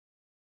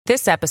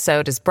This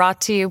episode is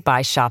brought to you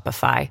by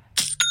Shopify.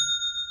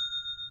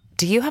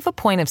 Do you have a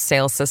point of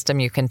sale system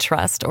you can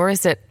trust, or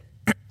is it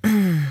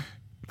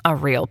a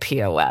real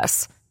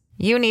POS?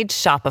 You need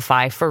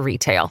Shopify for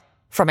retail.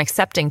 From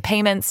accepting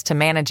payments to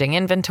managing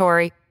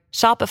inventory,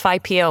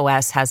 Shopify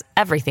POS has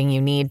everything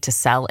you need to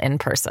sell in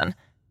person.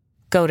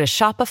 Go to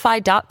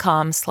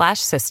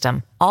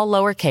shopify.com/system, all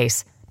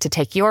lowercase, to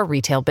take your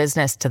retail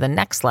business to the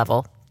next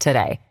level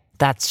today.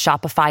 That's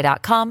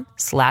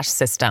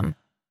shopify.com/system.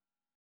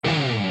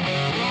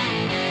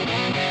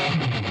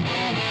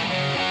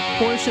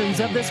 Portions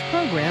of this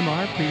program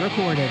are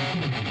pre-recorded.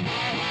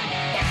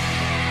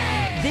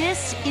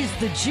 This is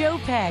the Joe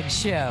Pags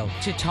Show.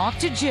 To talk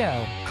to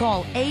Joe,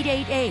 call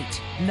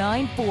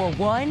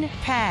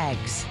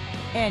 888-941-PAGS.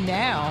 And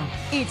now,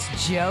 it's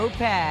Joe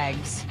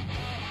Pags.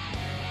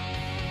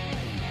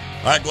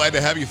 All right, glad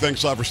to have you.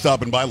 Thanks a lot for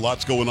stopping by.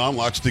 Lots going on,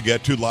 lots to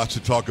get to, lots to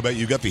talk about.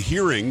 You got the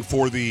hearing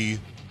for the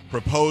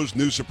proposed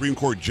new Supreme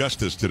Court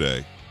justice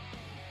today.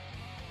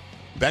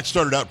 That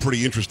started out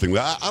pretty interesting.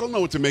 I don't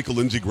know what to make of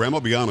Lindsey Graham,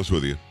 I'll be honest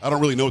with you. I don't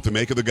really know what to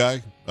make of the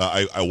guy.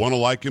 I want to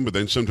like him, but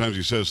then sometimes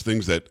he says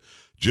things that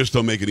just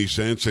don't make any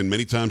sense, and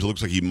many times it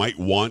looks like he might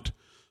want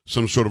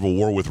some sort of a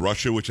war with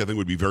Russia, which I think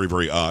would be very,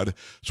 very odd.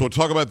 So we'll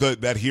talk about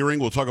that hearing.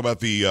 We'll talk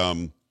about the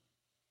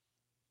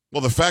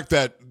fact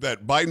that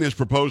Biden has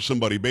proposed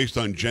somebody based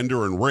on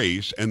gender and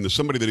race, and the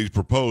somebody that he's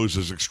proposed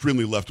is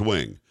extremely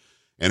left-wing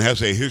and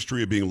has a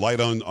history of being light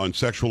on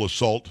sexual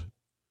assault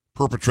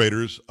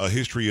perpetrators, a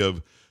history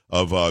of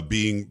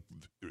being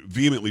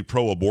vehemently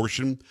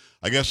pro-abortion.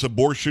 I guess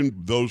abortion,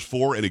 those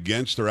for and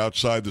against, are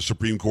outside the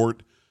Supreme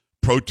Court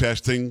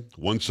protesting,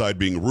 one side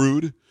being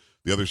rude,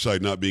 the other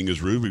side not being as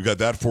rude. We've got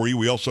that for you.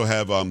 We also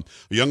have a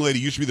young lady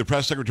who used to be the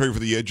press secretary for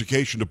the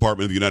Education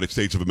Department of the United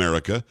States of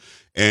America,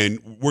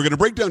 and we're going to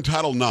break down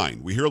Title IX.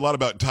 We hear a lot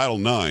about Title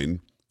IX, and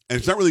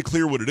it's not really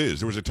clear what it is.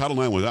 There was a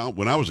Title IX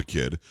when I was a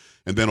kid,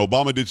 and then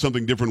Obama did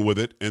something different with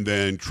it, and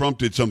then Trump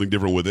did something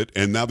different with it,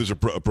 and now there's a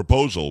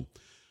proposal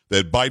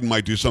that Biden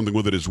might do something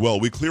with it as well.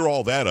 We clear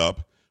all that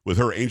up with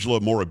her. Angela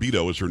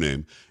Morabito is her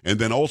name. And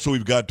then also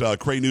we've got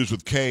Cray News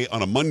with Kay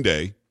on a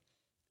Monday.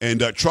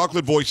 And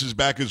Chocolate Voice is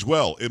back as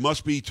well. It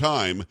must be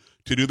time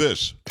to do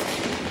this.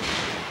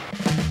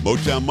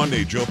 Motown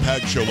Monday, Joe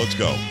Pags Show. Let's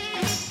go.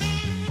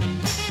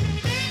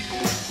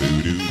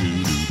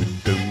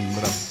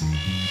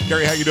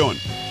 Carrie, how you doing?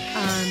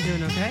 I'm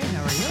doing okay.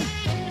 How are you?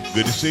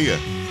 Good to see you.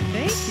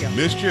 Thank you.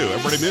 Missed you.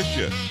 Everybody missed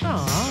you.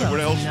 Oh, that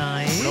was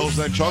nice. Where else is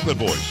that Chocolate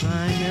Voice?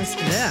 I missed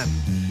it.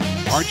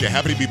 Aren't you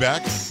happy to be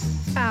back?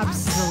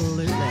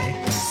 Absolutely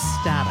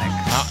ecstatic.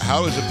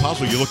 How is it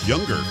possible? You look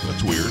younger.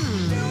 That's weird.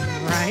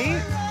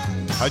 Right?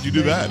 How'd you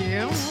do that? Thank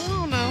you. I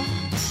don't know.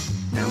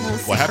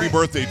 Well, happy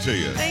birthday to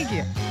you. Thank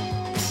you.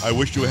 I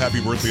wished you a happy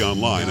birthday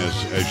online,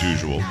 as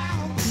usual.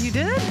 You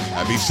did?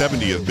 Happy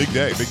 70th. Big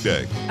day, big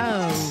day.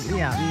 Oh,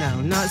 yeah. No,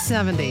 not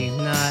 70.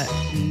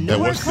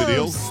 Nowhere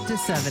close to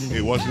 70.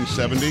 It wasn't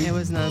 70? It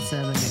was not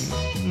 70.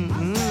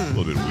 Mm-mm. A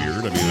little bit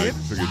weird. I mean, I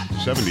figured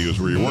 70 was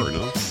where you were,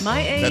 no?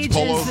 My age is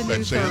the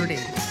new 30.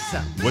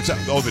 So. What's that?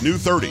 Oh, the new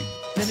 30.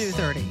 The new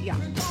 30, yeah.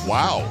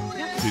 Wow.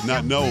 Yep. Did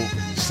not know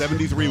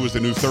 73 was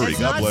the new 30. It's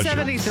God bless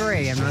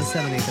 73. I'm not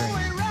 73.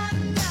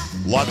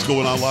 Lots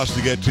going on, lots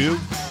to get to.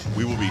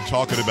 We will be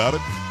talking about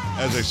it.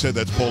 As I said,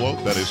 that's Polo.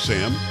 That is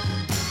Sam.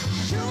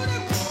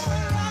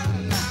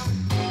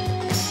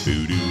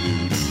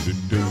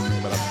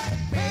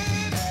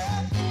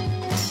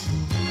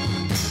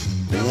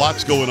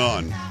 Lots going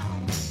on.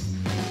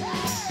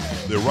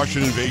 The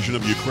Russian invasion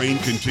of Ukraine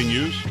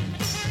continues.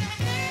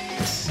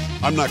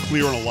 I'm not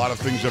clear on a lot of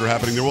things that are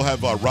happening there. We'll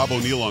have Rob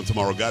O'Neill on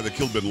tomorrow, a guy that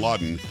killed bin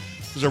Laden.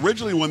 Because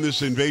originally when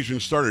this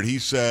invasion started, he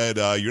said,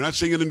 you're not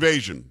seeing an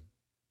invasion.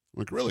 I'm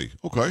like, really?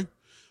 Okay. I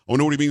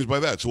wonder what he means by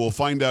that. So we'll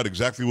find out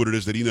exactly what it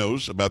is that he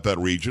knows about that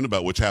region,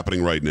 about what's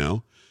happening right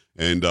now,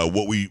 and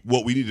what we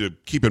need to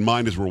keep in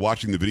mind as we're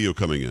watching the video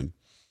coming in.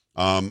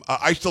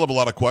 I still have a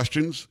lot of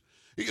questions.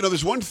 You know,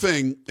 there's one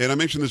thing, and I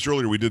mentioned this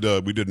earlier. We did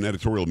an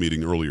editorial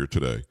meeting earlier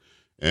today,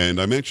 and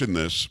I mentioned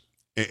this,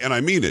 and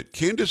I mean it.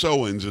 Candace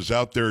Owens is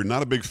out there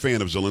not a big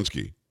fan of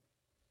Zelensky.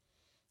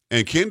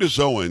 And Candace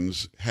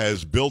Owens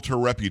has built her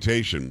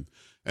reputation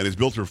and has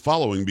built her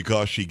following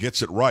because she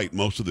gets it right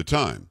most of the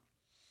time,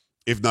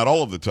 if not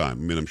all of the time.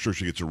 I mean, I'm sure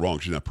she gets it wrong.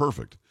 She's not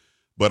perfect.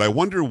 But I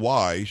wonder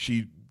why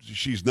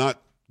she's not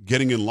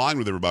getting in line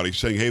with everybody,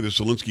 saying, hey, this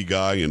Zelensky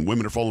guy, and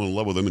women are falling in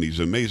love with him, and he's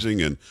amazing,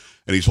 and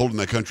he's holding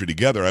that country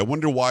together. I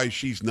wonder why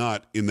she's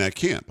not in that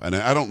camp, and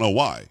I don't know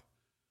why.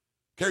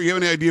 Carrie, you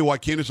have any idea why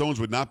Candace Owens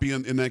would not be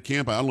in that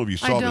camp? I don't know if you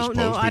saw this post,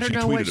 but I don't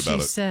know what she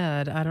it.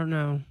 said. I don't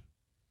know.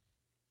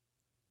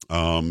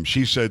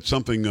 She said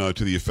something to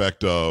the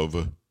effect of,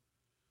 let me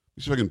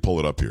see if I can pull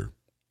it up here,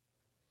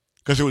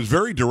 because it was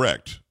very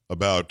direct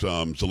about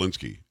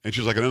Zelensky, and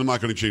she's like, I'm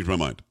not going to change my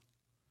mind.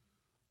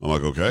 I'm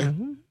like, okay.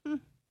 Mm-hmm.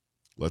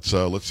 Let's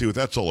see what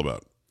that's all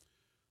about.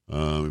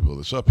 Let me pull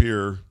this up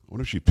here. I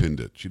wonder if she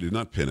pinned it. She did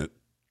not pin it.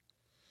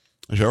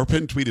 Actually, our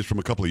pinned tweet is from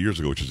a couple of years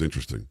ago, which is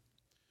interesting.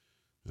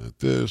 Got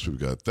this. We've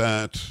got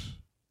that.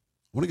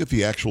 want to get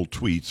the actual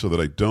tweet so that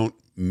I don't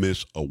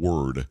miss a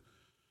word.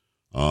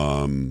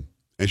 And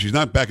she's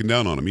not backing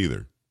down on him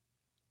either.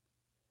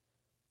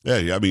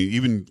 Yeah, I mean,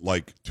 even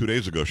like 2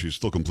 days ago, she's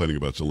still complaining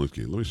about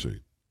Zelensky. Let me see.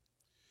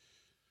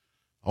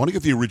 I want to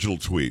get the original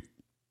tweet.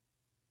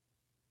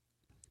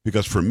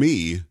 Because for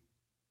me,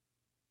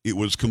 it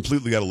was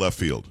completely out of left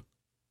field.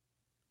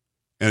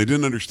 And I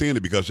didn't understand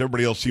it because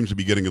everybody else seems to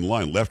be getting in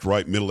line. Left,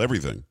 right, middle,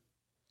 everything.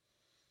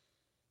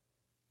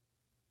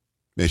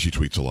 Man, she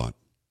tweets a lot.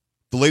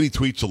 The lady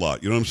tweets a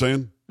lot. You know what I'm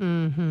saying?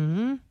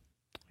 Mm-hmm.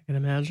 I can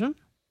imagine.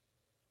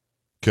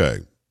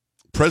 Okay.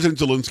 President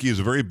Zelensky is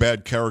a very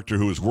bad character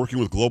who is working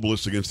with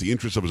globalists against the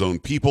interests of his own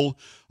people.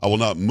 I will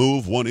not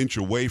move 1 inch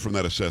away from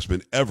that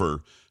assessment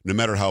ever, no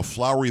matter how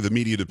flowery the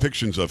media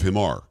depictions of him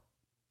are.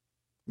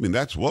 I mean,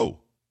 that's whoa.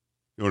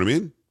 You know what I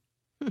mean?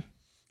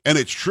 And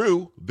it's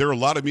true. There are a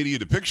lot of media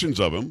depictions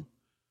of him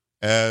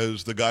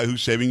as the guy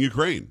who's saving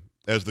Ukraine,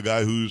 as the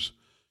guy who's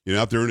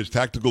out there in his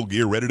tactical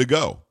gear ready to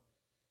go.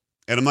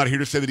 And I'm not here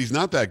to say that he's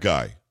not that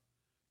guy.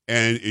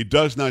 And it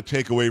does not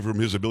take away from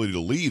his ability to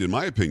lead, in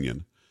my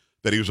opinion,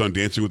 that he was on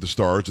Dancing with the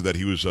Stars or that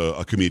he was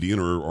a comedian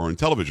or on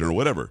television or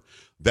whatever.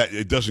 That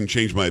it doesn't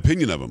change my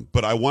opinion of him.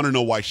 But I want to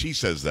know why she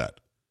says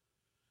that.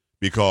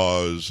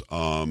 Because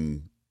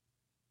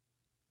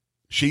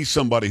she's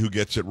somebody who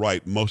gets it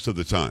right most of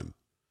the time.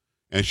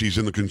 And she's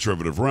in the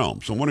conservative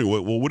realm. So I'm wondering,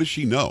 well, what does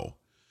she know?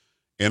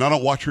 And I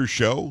don't watch her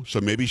show, so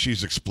maybe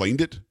she's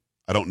explained it.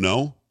 I don't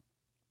know.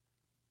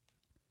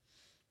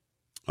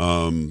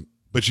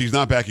 But she's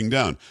not backing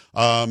down.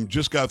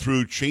 Just got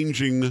through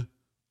changing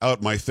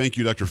out my thank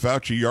you, Dr.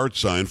 Fauci yard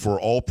sign for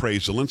all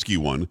praise Zelensky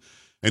one.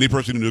 Any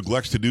person who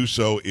neglects to do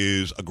so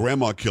is a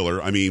grandma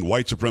killer. I mean,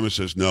 white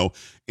supremacist, no.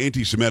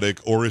 Anti-Semitic,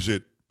 or is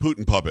it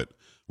Putin puppet?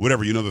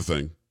 Whatever, you know the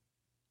thing.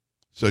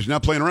 So she's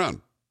not playing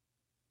around.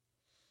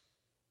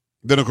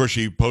 Then, of course,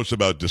 she posts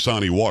about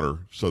Dasani water,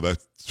 so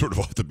that's sort of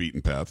off the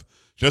beaten path.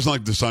 She doesn't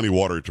like Dasani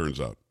water, it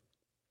turns out.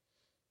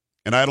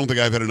 And I don't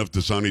think I've had enough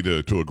Dasani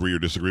to agree or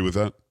disagree with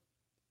that.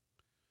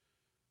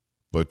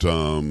 But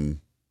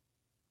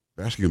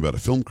asking about a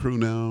film crew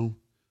now.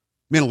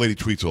 Man, a lady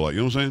tweets a lot, you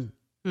know what I'm saying?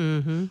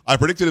 Mm-hmm. I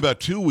predicted about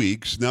 2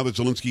 weeks, now that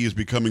Zelensky is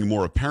becoming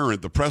more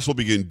apparent, the press will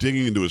begin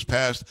digging into his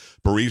past,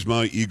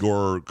 Burisma,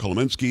 Igor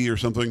Kolomensky or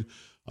something,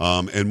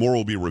 and more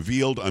will be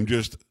revealed. I'm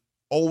just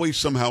always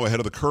somehow ahead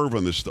of the curve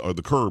on this, or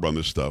the curb on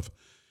this stuff.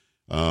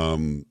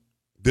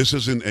 This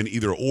isn't an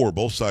either or.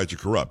 Both sides are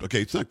corrupt.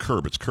 Okay, it's not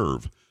curb, it's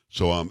curve.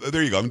 So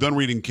there you go. I'm done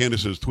reading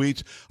Candace's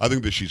tweets. I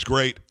think that she's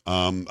great.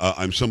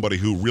 I'm somebody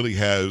who really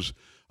has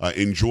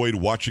enjoyed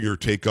watching her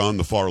take on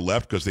the far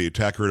left because they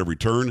attack her at every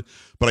turn.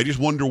 But I just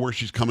wonder where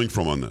she's coming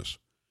from on this.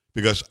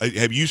 Because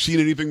have you seen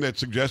anything that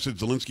suggested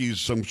Zelensky is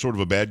some sort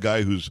of a bad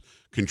guy who's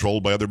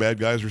controlled by other bad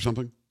guys or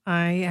something?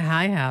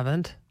 I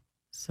haven't.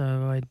 So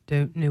I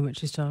don't know what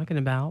she's talking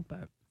about.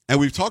 And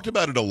we've talked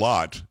about it a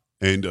lot.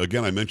 And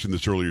again, I mentioned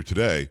this earlier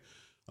today.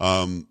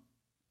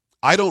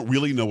 I don't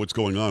really know what's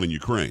going on in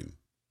Ukraine.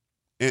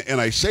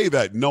 And I say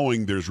that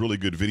knowing there's really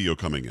good video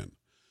coming in.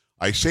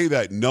 I say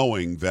that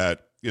knowing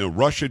that,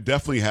 Russia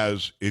definitely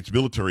has its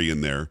military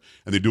in there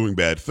and they're doing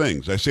bad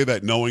things. I say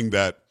that knowing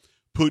that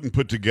Putin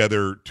put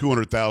together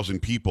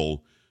 200,000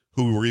 people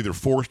who were either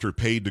forced or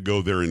paid to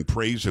go there and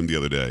praise him the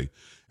other day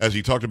as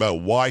he talked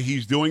about why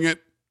he's doing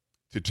it,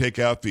 to take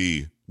out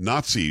the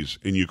Nazis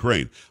in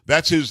Ukraine.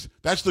 That's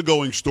the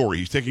going story.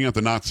 He's taking out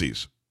the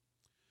Nazis,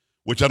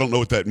 which I don't know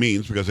what that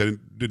means because I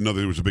didn't know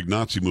there was a big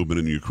Nazi movement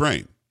in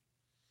Ukraine.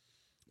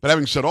 But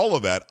having said all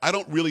of that, I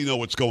don't really know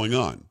what's going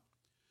on.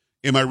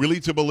 Am I really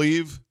to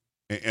believe,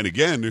 and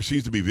again, there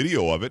seems to be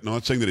video of it,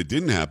 not saying that it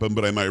didn't happen,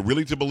 but am I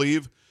really to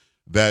believe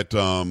that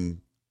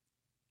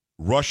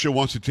Russia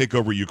wants to take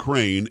over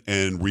Ukraine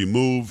and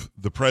remove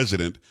the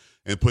president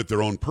and put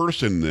their own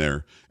person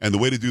there, and the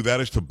way to do that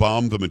is to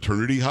bomb the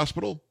maternity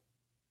hospital?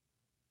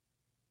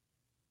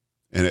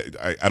 And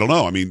I don't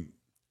know. I mean,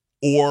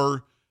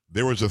 or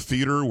there was a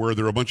theater where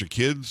there were a bunch of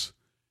kids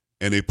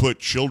and they put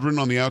children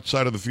on the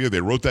outside of the theater.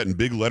 They wrote that in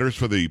big letters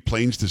for the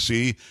planes to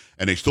see,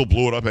 and they still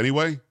blew it up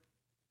anyway.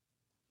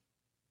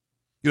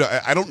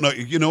 I don't know.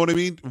 You know what I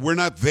mean? We're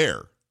not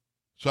there.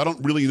 So I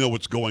don't really know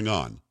what's going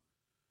on.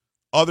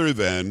 Other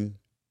than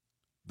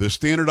the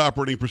standard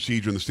operating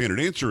procedure and the standard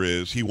answer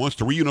is he wants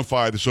to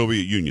reunify the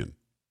Soviet Union.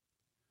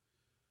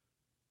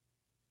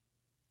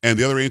 And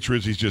the other answer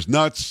is he's just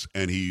nuts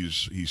and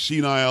he's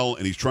senile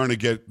and he's trying to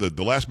get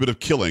the last bit of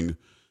killing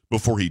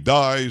before he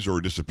dies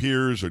or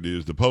disappears or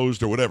is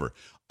deposed or whatever.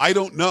 I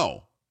don't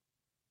know.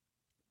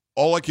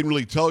 All I can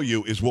really tell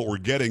you is what we're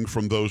getting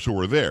from those who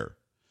are there.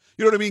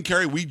 You know what I mean,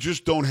 Carrie? We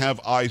just don't have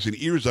eyes and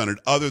ears on it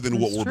other than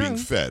what we're being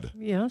fed.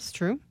 Yeah, it's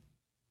true.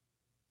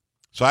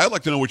 So I'd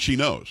like to know what she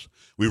knows.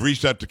 We've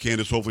reached out to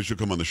Candace. Hopefully she'll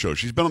come on the show.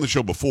 She's been on the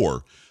show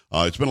before.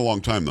 It's been a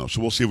long time, though,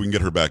 so we'll see if we can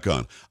get her back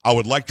on. I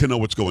would like to know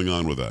what's going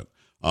on with that.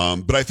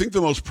 But I think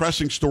the most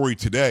pressing story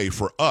today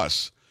for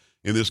us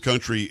in this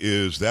country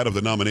is that of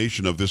the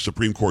nomination of this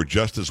Supreme Court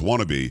justice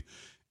wannabe.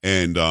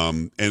 And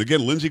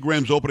again, Lindsey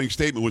Graham's opening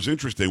statement was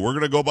interesting. We're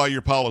going to go by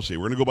your policy.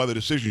 We're going to go by the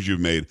decisions you've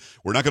made.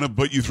 We're not going to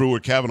put you through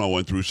what Kavanaugh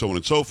went through, so on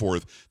and so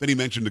forth. Then he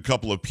mentioned a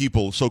couple of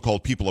people,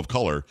 so-called people of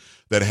color,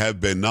 that have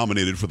been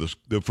nominated for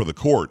the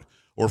court,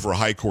 or for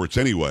high courts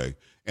anyway,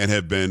 and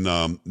have been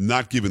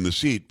not given the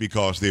seat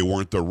because they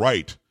weren't the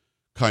right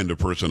kind of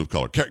person of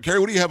color. Carrie,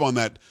 what do you have on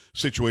that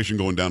situation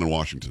going down in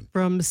Washington?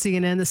 From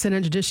CNN, the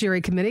Senate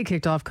Judiciary Committee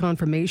kicked off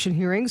confirmation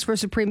hearings for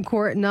Supreme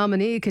Court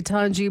nominee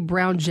Ketanji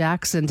Brown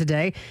Jackson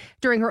today.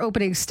 During her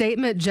opening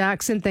statement,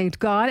 Jackson thanked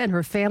God and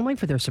her family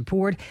for their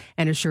support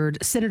and assured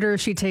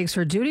senators she takes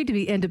her duty to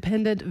be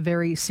independent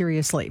very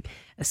seriously.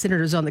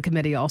 Senators on the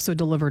committee also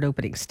delivered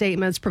opening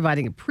statements,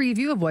 providing a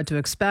preview of what to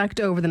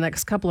expect over the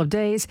next couple of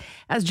days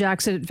as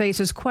Jackson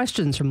faces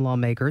questions from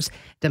lawmakers.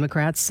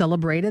 Democrats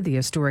celebrated the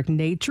historic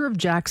nature of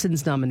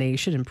Jackson's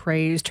nomination and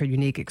praised her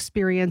unique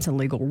experience and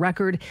legal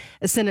record.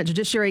 A Senate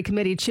Judiciary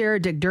Committee Chair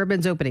Dick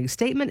Durbin's opening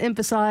statement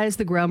emphasized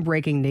the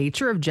groundbreaking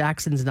nature of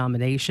Jackson's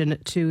nomination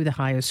to the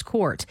highest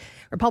court.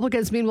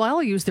 Republicans,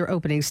 meanwhile, used their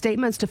opening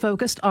statements to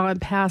focus on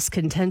past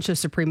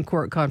contentious Supreme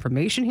Court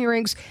confirmation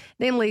hearings,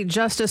 namely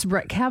Justice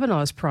Brett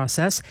Kavanaugh's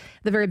process.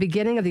 The very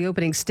beginning of the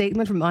opening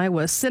statement from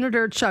Iowa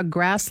Senator Chuck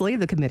Grassley,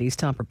 the committee's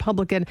top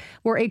Republican,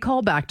 were a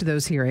callback to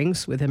those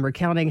hearings, with him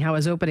recounting how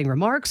his opening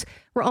remarks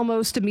were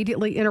almost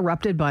immediately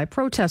interrupted by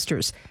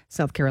protesters.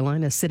 South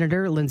Carolina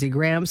Senator Lindsey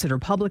Graham said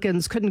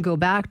Republicans couldn't go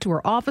back to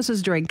her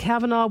offices during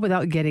Kavanaugh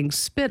without getting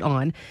spit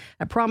on,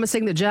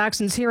 promising that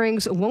Jackson's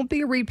hearings won't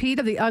be a repeat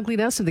of the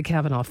ugliness of the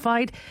Kavanaugh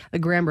fight.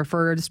 Graham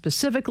referred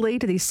specifically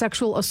to the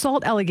sexual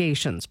assault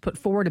allegations put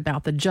forward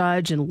about the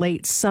judge in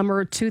late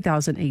summer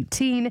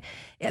 2018.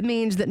 It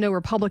means that no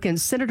Republican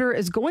senator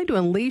is going to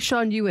unleash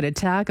on you an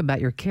attack about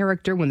your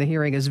character when the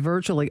hearing is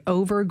virtually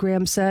over,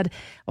 Graham said,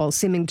 while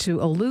seeming to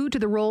allude to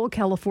the role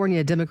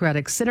California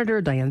Democratic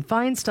Senator Dianne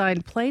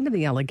Feinstein played in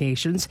the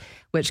allegations,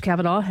 which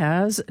Kavanaugh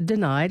has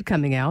denied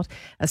coming out.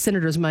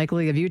 Senators Mike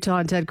Lee of Utah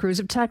and Ted Cruz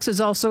of Texas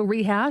also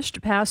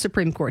rehashed past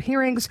Supreme Court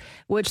hearings,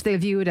 which they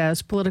viewed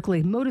as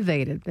politically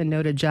motivated, and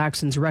noted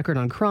Jackson's record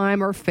on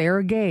crime or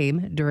fair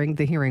game during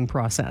the hearing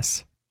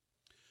process.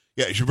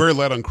 Yeah, she's very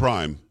light on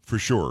crime, for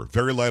sure.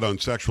 Very light on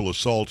sexual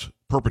assault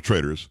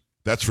perpetrators,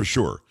 that's for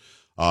sure.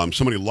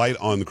 Somebody light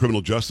on the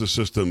criminal justice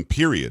system,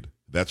 period,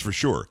 that's for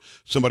sure.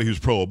 Somebody who's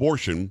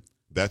pro-abortion,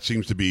 that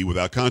seems to be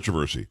without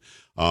controversy.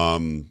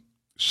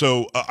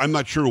 So I'm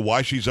not sure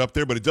why she's up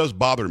there, but it does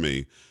bother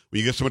me when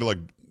you get somebody like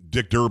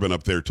Dick Durbin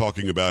up there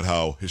talking about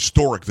how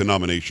historic the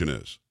nomination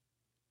is.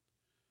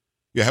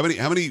 Yeah,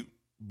 how many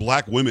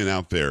black women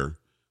out there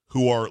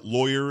who are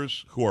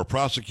lawyers, who are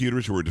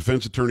prosecutors, who are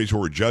defense attorneys,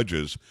 who are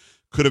judges,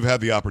 could have had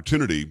the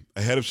opportunity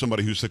ahead of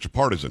somebody who's such a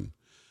partisan?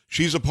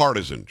 She's a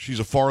partisan. She's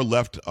a far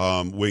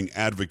left-wing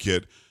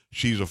advocate.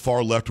 She's a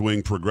far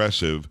left-wing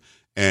progressive.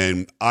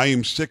 And I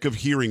am sick of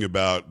hearing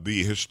about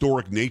the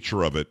historic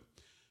nature of it,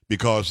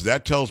 because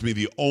that tells me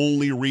the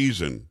only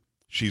reason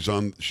she's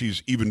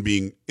even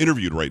being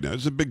interviewed right now,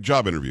 it's a big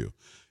job interview,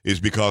 is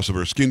because of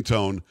her skin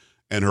tone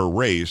and her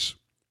race.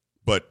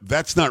 But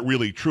that's not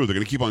really true. They're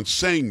going to keep on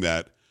saying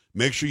that.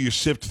 Make sure you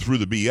sift through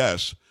the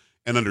BS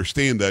and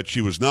understand that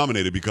she was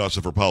nominated because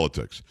of her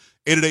politics.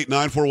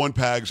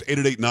 888-941-PAGS,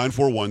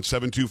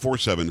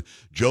 888-941-7247,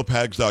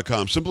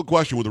 joepags.com. Simple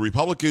question, will the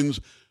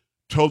Republicans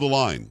toe the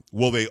line?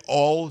 Will they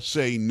all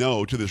say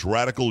no to this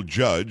radical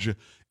judge,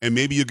 and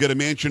maybe you get a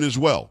mansion as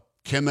well?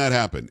 Can that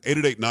happen?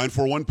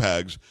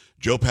 888-941-PAGS,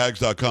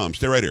 joepags.com.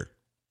 Stay right here.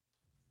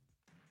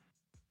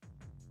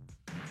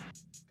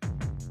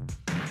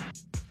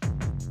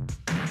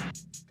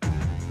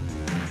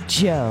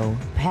 Joe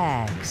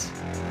Pags.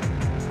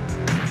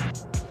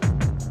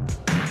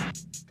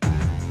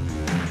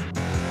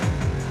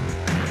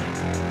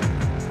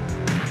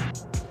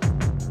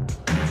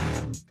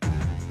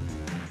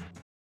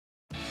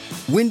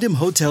 Wyndham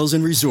Hotels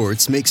and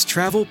Resorts makes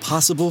travel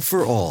possible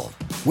for all.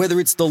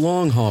 Whether it's the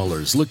long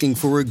haulers looking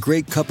for a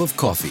great cup of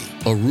coffee,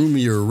 a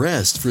roomier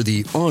rest for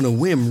the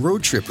on-a-whim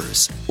road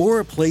trippers, or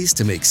a place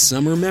to make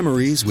summer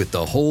memories with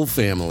the whole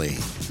family.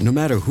 No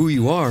matter who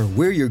you are,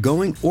 where you're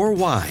going, or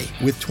why,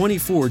 with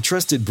 24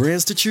 trusted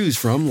brands to choose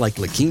from like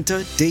La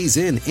Quinta, Days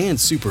Inn, and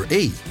Super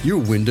 8, your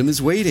Wyndham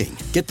is waiting.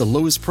 Get the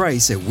lowest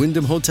price at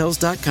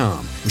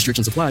WyndhamHotels.com.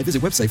 Restrictions apply.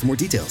 Visit website for more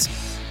details.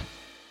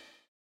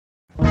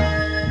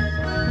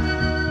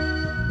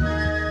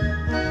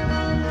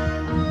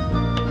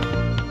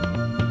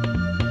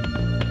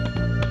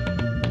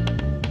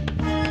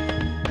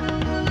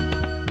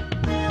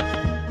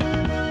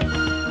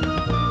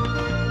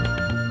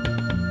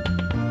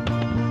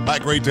 Hi,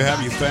 great to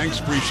have you.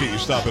 Thanks. Appreciate you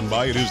stopping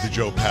by. It is the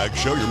Joe Pags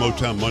Show, your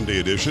Motown Monday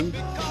edition.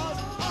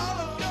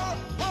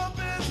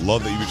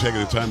 Love that you've taken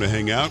the time to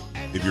hang out.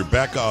 If you're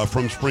back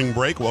from spring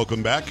break,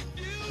 welcome back.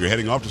 If you're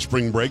heading off to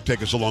spring break,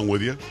 take us along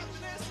with you.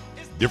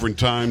 Different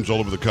times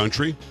all over the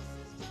country.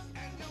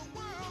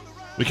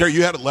 Carrie,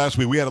 you had it last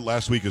week. We had it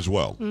last week as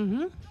well.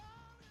 Mm-hmm.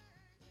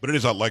 But it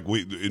is not like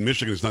in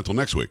Michigan, it's not till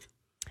next week.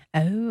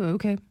 Oh,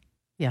 okay.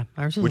 Yeah,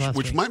 ours was last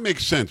which week. might make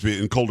sense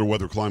in colder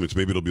weather climates.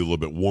 Maybe it'll be a little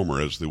bit warmer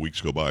as the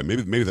weeks go by.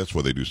 Maybe that's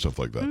why they do stuff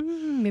like that.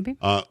 Maybe.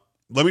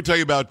 Let me tell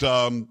you about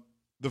the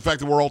fact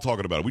that we're all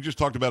talking about it. We just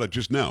talked about it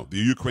just now, the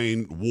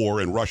Ukraine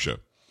war and Russia.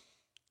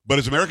 But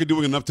is America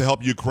doing enough to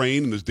help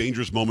Ukraine in this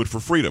dangerous moment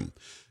for freedom?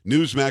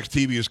 Newsmax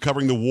TV is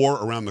covering the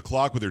war around the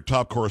clock with their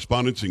top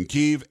correspondents in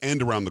Kyiv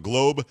and around the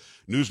globe.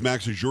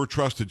 Newsmax is your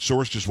trusted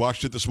source. Just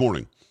watched it this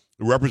morning.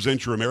 It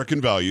represents your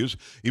American values.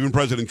 Even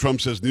President Trump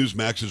says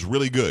Newsmax is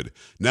really good.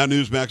 Now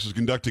Newsmax is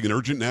conducting an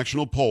urgent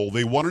national poll.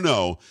 They want to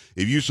know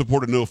if you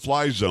support a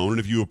no-fly zone and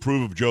if you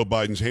approve of Joe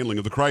Biden's handling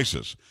of the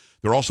crisis.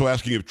 They're also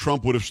asking if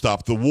Trump would have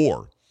stopped the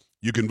war.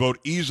 You can vote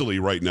easily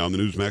right now in the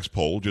Newsmax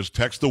poll. Just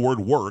text the word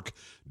WORK,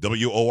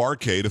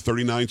 W-O-R-K, to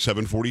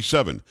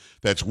 39747.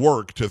 That's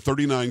WORK to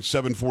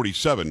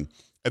 39747.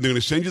 And they're going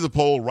to send you the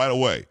poll right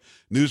away.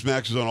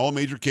 Newsmax is on all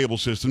major cable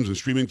systems and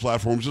streaming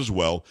platforms as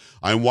well.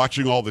 I'm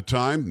watching all the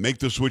time. Make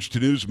the switch to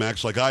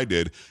Newsmax like I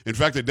did. In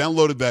fact, I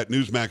downloaded that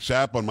Newsmax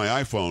app on my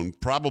iPhone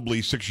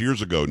probably 6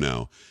 years ago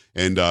now.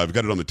 And I've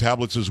got it on the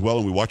tablets as well,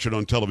 and we watch it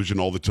on television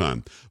all the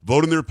time.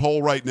 Vote in their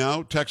poll right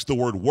now. Text the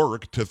word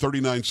WORK to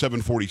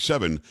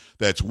 39747.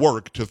 That's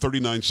WORK to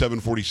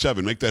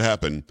 39747. Make that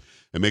happen,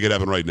 and make it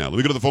happen right now. Let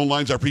me go to the phone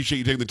lines. I appreciate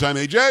you taking the time.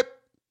 AJ?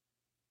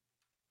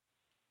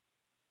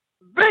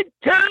 Big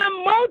time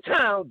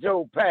Motown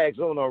Joe Pags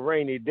on a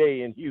rainy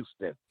day in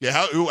Houston.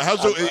 Yeah,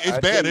 it's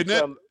bad, isn't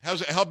it?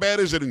 How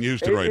bad is it in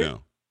Houston right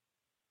now?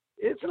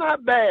 It's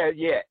not bad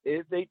yet.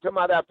 They come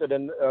out after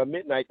the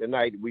midnight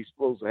tonight. We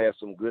supposed to have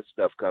some good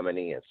stuff coming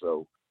in,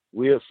 so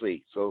we'll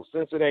see. So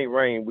since it ain't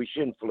rain, we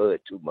shouldn't flood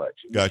too much.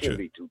 It shouldn't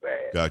be too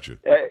bad. Gotcha.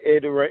 The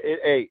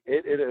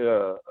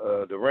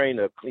rain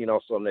will clean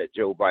off some of that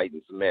Joe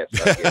Biden's mess.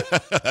 I guess.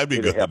 That'd be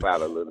good. Help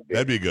out a little bit.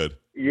 That'd be good.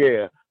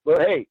 Yeah,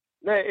 but hey,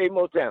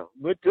 Motown.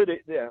 But to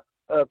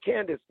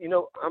Candace,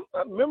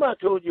 I remember I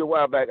told you a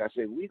while back. I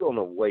said we're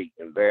gonna wait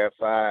and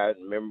verify.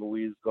 Remember,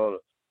 we was gonna.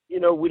 We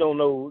don't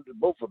know.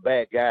 Both are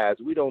bad guys.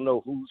 We don't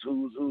know who's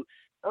who.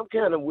 I'm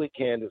kind of with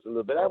Candace a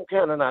little bit. I'm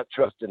kind of not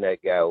trusting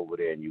that guy over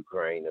there in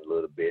Ukraine a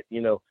little bit,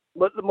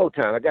 But the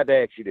Motown, I got to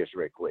ask you this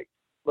real quick.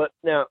 But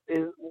now,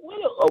 didn't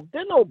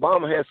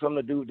Obama have something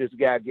to do with this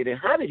guy getting?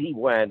 How did he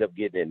wind up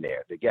getting in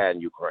there? The guy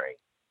in Ukraine.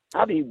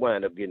 How did he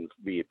wind up be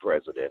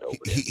president over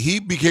there? He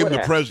became the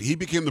president. He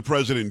became the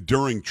president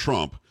during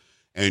Trump,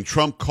 and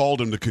Trump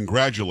called him to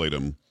congratulate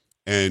him,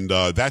 and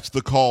that's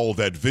the call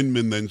that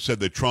Vindman then said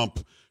that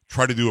Trump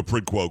tried to do a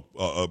pro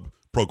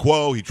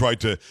quo. He tried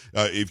to,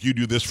 if you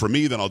do this for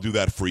me, then I'll do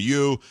that for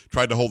you.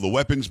 Tried to hold the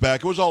weapons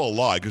back. It was all a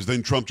lie because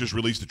then Trump just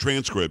released the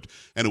transcript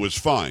and it was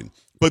fine.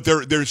 But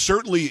there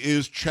certainly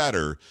is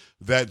chatter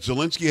that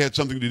Zelensky had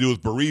something to do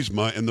with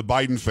Burisma and the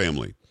Biden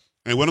family.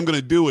 And what I'm going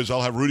to do is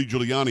I'll have Rudy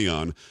Giuliani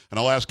on and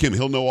I'll ask him.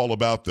 He'll know all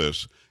about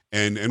this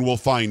and we'll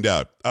find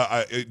out.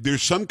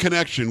 There's some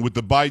connection with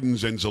the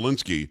Bidens and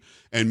Zelensky,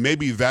 and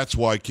maybe that's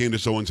why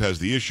Candace Owens has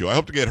the issue. I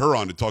hope to get her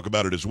on to talk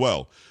about it as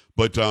well.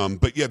 But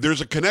yeah,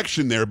 there's a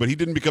connection there, but he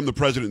didn't become the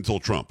president until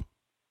Trump.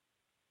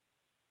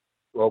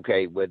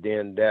 Okay, but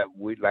then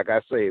like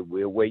I said,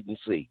 we'll wait and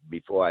see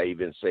before I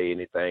even say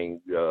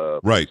anything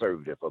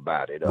conservative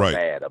about it or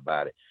bad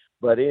about it.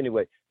 But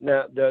anyway,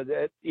 now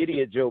that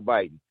idiot Joe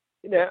Biden.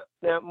 Now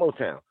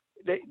Motown,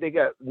 they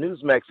got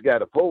Newsmax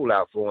got a poll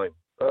out for him.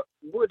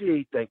 What do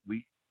you think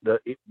the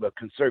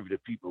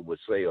conservative people would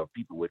say, or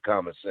people with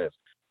common sense?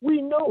 We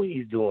know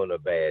he's doing a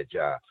bad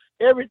job.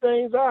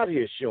 Everything's out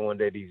here showing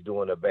that he's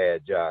doing a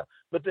bad job,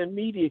 but the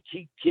media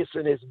keep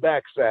kissing his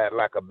backside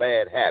like a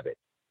bad habit.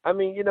 I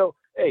mean, I'm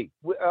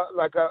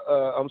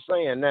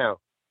saying now,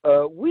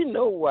 we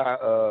know why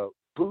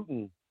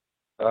Putin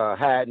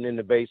hiding in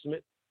the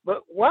basement,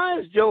 but why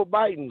is Joe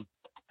Biden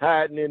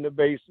hiding in the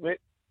basement?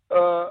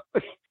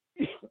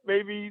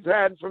 Maybe he's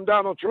hiding from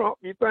Donald Trump,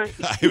 you think?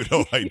 I have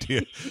no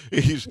idea.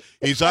 He's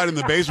hiding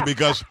in the basement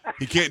because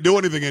he can't do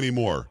anything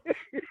anymore.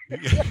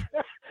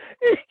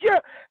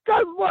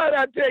 Because what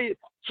I tell you,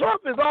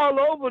 Trump is all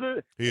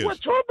over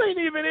Trump ain't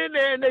even in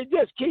there, and they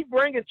just keep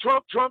bringing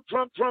Trump.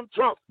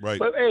 Right.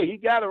 But hey, he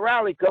got a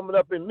rally coming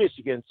up in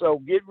Michigan, so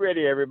get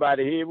ready,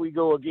 everybody. Here we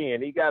go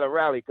again. He got a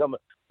rally coming.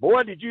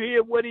 Boy, did you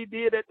hear what he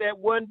did at that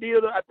one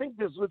deal? I think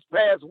this was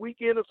past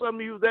weekend or something.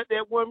 He was at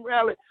that one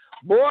rally.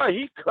 Boy,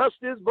 he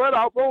cussed his butt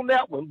off on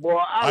that one, boy.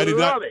 I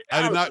love it.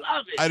 I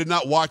did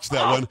not watch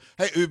that one.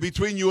 Hey,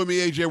 between you and me,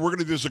 AJ, we're going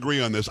to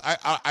disagree on this.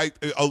 I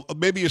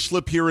maybe a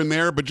slip here and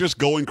there, but just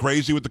going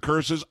crazy with the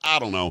curses, I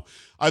don't know.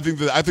 I think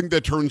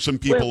that turns some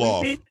people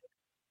off.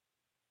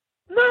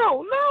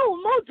 No,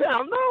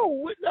 Motown,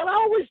 no. I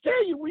always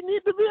tell you we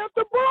need to be at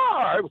the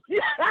bar.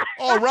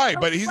 All right,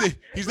 but he's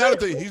not at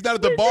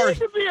the bar.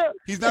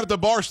 He's not at the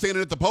bar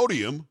standing at the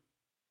podium.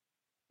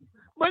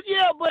 But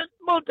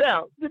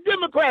Motown, the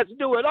Democrats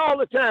do it all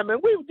the time,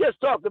 and we just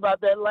talked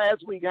about that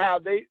last week. How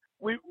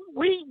we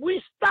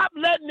stopped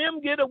letting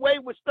them get away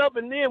with stuff,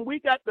 and then we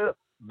got the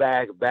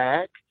back.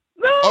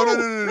 No.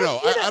 Oh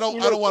no. I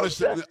don't want us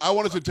to. I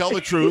want us to tell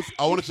the truth.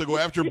 I want us to go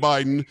after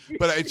Biden,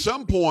 but at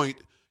some point,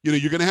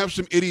 you're going to have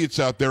some idiots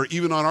out there,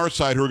 even on our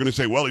side, who are going to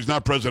say, well, he's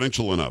not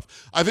presidential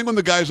enough. I think when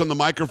the guy's on the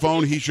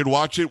microphone, he should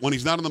watch it. When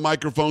he's not on the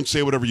microphone,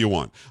 say whatever you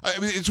want. I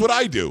mean, it's what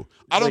I do.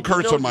 I don't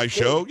curse on my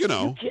show,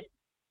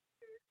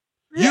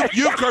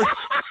 You've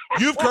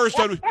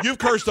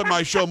cursed on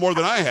my show more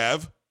than I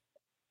have.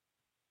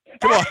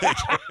 Come on, AJ.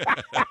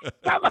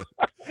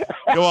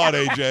 Come on,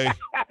 AJ.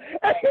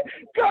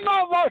 Come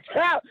on,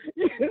 Motown.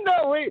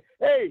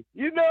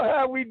 You know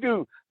how we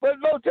do. But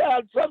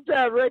Motown,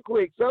 sometimes, real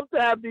quick,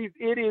 sometimes these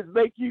idiots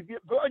make you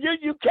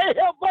can't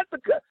help but to.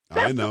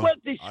 That's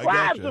what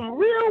describes them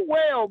real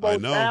well,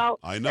 Motown.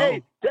 I know.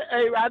 Hey,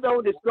 I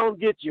know this gonna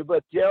get you,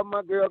 but tell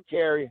my girl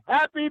Carrie,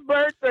 happy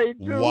birthday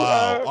to her.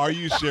 Wow, are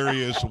you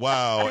serious?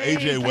 Wow,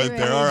 AJ went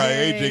there. All right,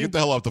 AJ, get the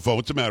hell off the phone.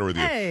 What's the matter with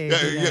you?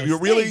 Hey, you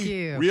really, Thank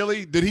you.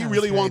 really? Did he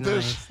really want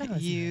this?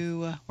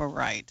 You were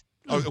right.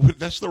 Oh,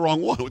 that's the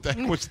wrong one. What the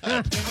heck was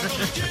that?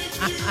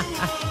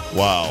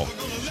 Wow.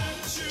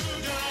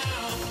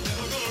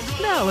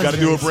 No, Got to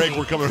do a break.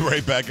 We're coming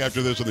right back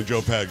after this on the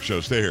Joe Pag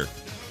Show. Stay here.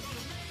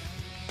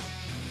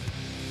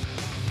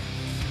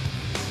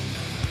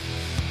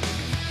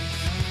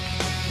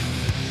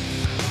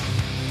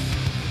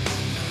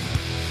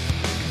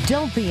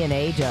 Don't be an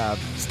A-dub.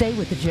 Stay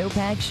with the Joe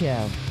Pag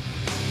Show.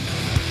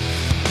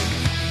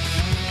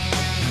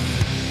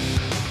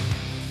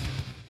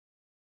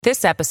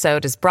 This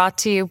episode is brought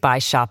to you by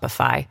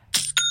Shopify.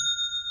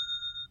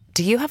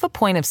 Do you have a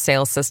point of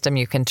sale system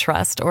you can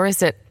trust, or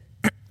is it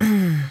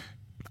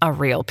a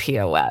real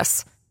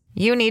POS?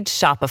 You need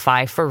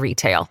Shopify for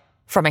retail.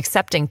 From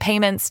accepting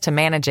payments to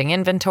managing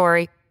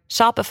inventory,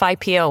 Shopify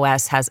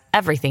POS has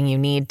everything you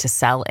need to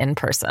sell in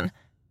person.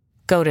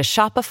 Go to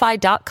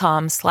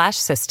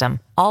shopify.com/system,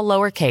 all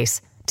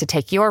lowercase, to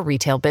take your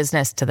retail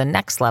business to the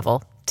next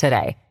level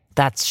today.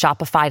 That's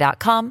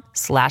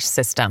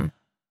shopify.com/system.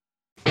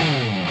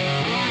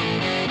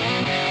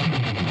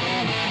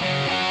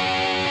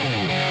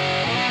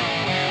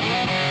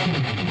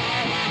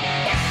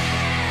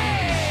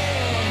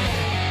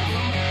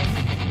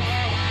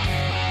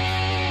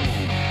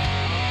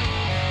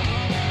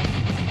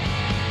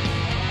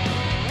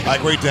 Hi,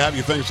 great to have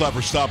you. Thanks a lot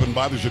for stopping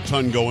by. There's a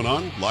ton going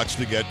on. Lots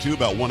to get to.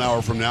 About 1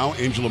 hour from now,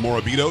 Angela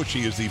Morabito. She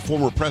is the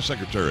former press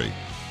secretary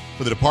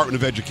for the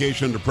Department of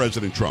Education under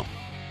President Trump.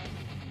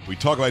 We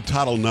talk about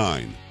Title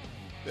IX.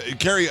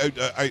 Carrie,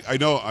 I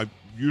know I'm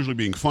usually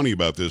being funny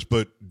about this,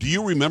 but do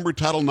you remember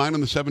Title IX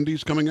in the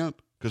 70s coming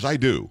out? Because I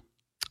do.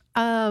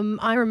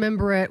 I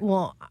remember it,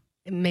 well,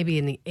 maybe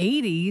in the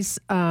 80s,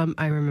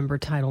 I remember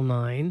Title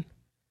IX.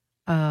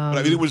 But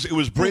I mean, it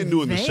was brand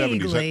new in the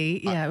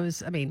 70s. Yeah, it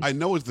was. I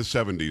know it's the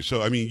 70s.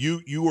 So I mean,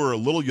 you were a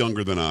little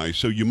younger than I,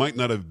 so you might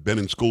not have been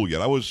in school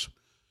yet.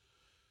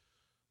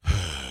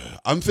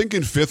 I'm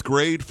thinking 5th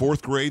grade,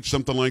 4th grade,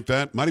 something like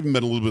that. Might even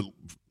been a little bit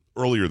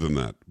earlier than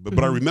that.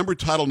 But I remember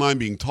Title IX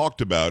being talked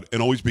about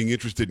and always being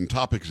interested in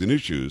topics and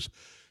issues.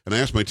 And I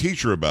asked my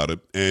teacher about it,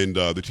 and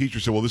the teacher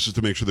said, well, this is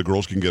to make sure the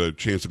girls can get a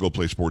chance to go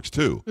play sports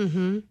too.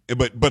 Mm-hmm.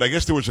 But I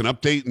guess there was an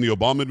update in the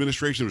Obama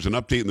administration. There was an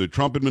update in the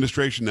Trump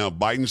administration. Now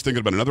Biden's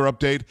thinking about another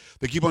update.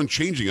 They keep on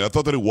changing it. I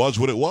thought that it was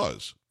what it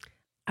was,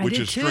 which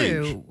is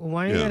strange.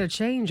 Why you got to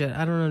change it?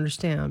 I don't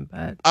understand.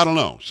 But I don't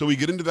know. So we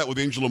get into that with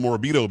Angela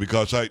Morabito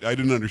because I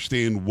didn't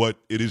understand what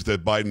it is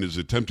that Biden is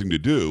attempting to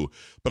do.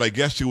 But I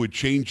guess he would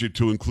change it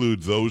to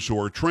include those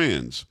who are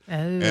trans.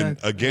 And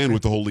again,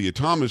 with the whole Leah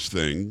Thomas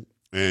thing,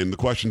 and the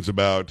questions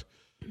about,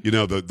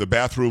 the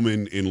bathroom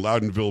in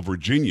Loudonville,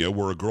 Virginia,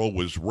 where a girl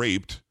was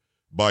raped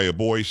by a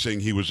boy saying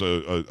he was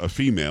a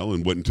female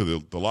and went into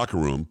the locker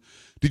room.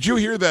 Did you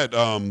hear that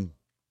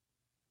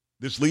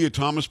this Leah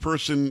Thomas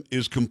person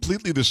is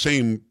completely the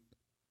same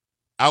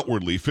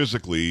outwardly,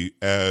 physically,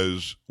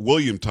 as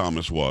William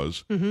Thomas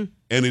was, and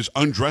is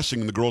undressing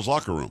in the girls'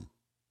 locker room?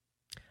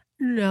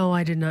 No,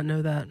 I did not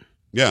know that.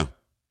 Yeah,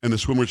 and the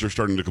swimmers are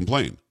starting to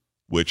complain.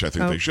 Which I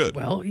think they should.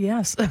 Well,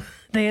 yes.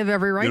 They have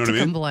every right to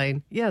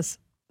complain. Yes.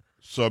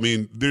 So, I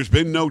mean, there's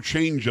been no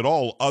change at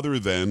all other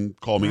than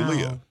call me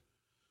Leah,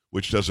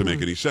 which doesn't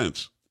make any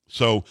sense.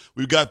 So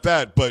we've got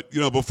that. But,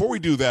 before we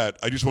do that,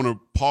 I just want to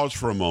pause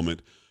for a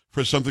moment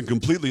for something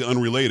completely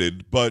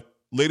unrelated. But,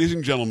 ladies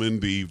and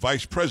gentlemen, the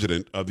Vice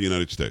President of the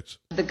United States.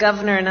 The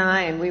governor and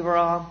I, and we were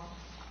all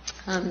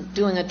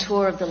doing a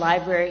tour of the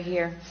library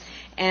here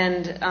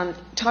and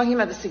talking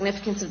about the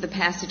significance of the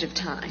passage of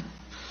time.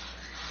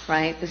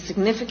 Right? The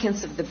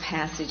significance of the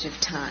passage of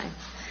time.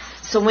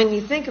 So when you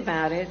think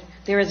about it,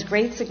 there is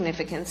great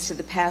significance to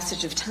the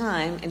passage of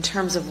time in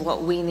terms of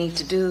what we need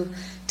to do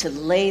to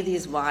lay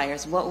these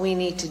wires, what we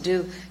need to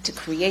do to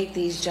create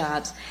these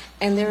jobs.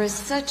 And there is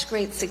such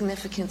great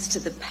significance to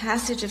the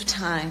passage of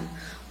time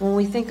when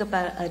we think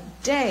about a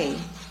day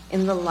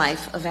in the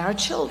life of our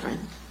children.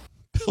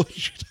 What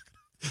is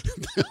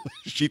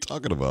she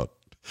talking about?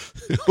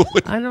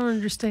 I don't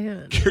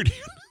understand. Carrie,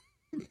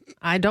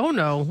 I don't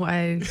know.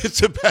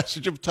 It's a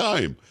passage of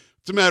time.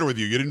 What's the matter with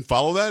you? You didn't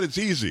follow that? It's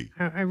easy.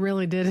 I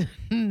really didn't.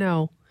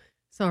 No.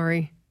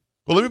 Sorry.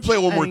 Well, let me play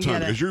it one more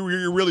time because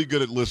you're really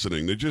good at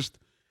listening. They're just,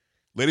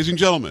 ladies and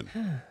gentlemen,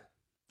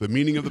 the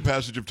meaning of the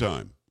passage of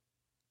time.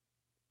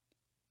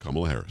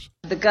 Kamala Harris.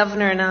 The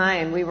governor and I,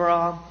 and we were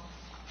all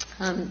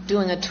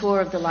doing a tour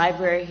of the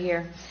library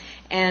here,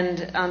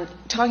 and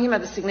talking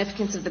about the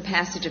significance of the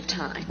passage of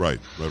time. Right.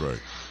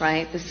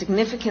 Right? The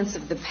significance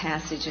of the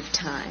passage of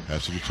time.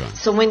 Passage of time.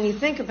 So when you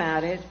think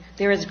about it,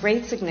 there is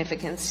great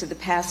significance to the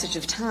passage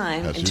of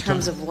time in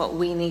terms of what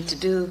we need to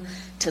do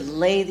to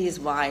lay these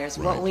wires,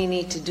 what we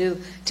need to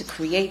do to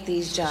create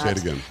these jobs. Say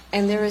it again.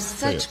 And there is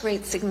such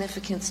great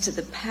significance to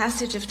the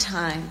passage of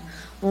time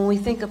when we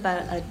think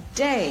about a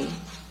day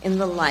in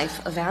the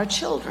life of our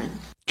children.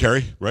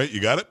 Carrie, right?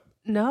 You got it?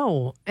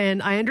 No,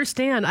 and I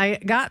understand. I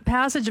got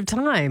passage of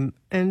time,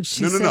 and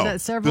she said that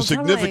several times. The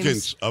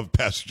significance of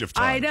passage of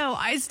time. I know.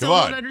 I still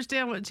don't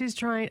understand what she's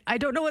trying. I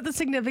don't know what the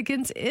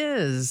significance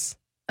is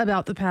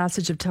about the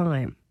passage of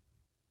time.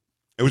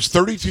 It was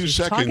 32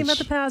 seconds. Talking about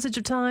the passage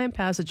of time,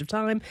 passage of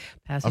time,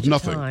 passage of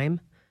nothing.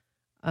 time.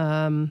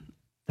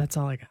 That's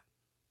all I got.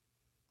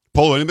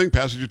 Polo, anything?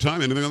 Passage of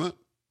time? Anything on that?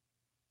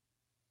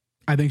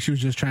 I think she was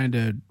just trying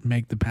to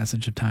make the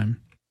passage of time.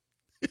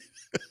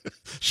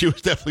 She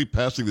was definitely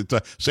passing the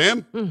time.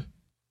 Sam?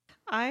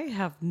 I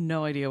have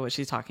no idea what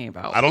she's talking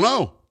about. I don't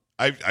know.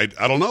 I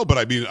don't know, but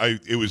I mean,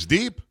 it was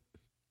deep.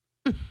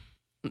 Carrie,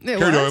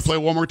 do I play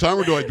it one more time,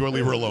 or do I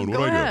leave her alone? What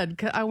do I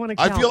do? I want to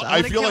count.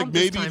 I feel like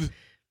maybe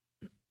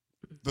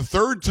the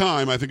third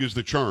time, I think, is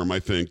the charm, I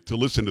think, to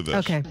listen to this.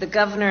 Okay. The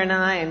governor and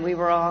I, and we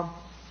were all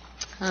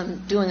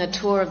doing a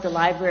tour of the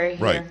library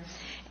here. Right.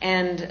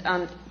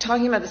 And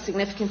talking about the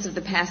significance of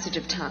the passage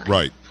of time.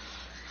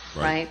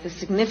 Right. The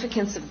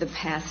significance of the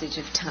passage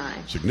of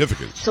time.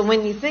 Significance. So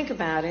when you think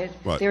about it,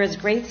 What? there is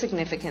great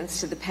significance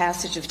to the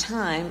passage of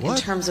time in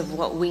terms of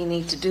what we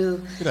need to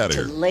do Get out of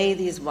to here. lay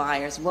these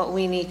wires, what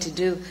we need to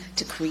do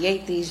to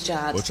create these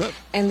jobs. What's that?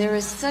 And there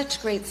is such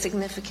great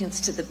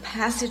significance to the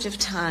passage of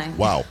time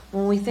Wow.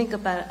 when we think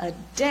about a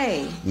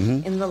day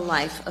in the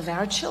life of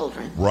our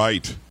children.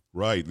 Right.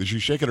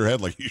 She's shaking her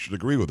head like you should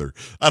agree with her.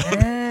 I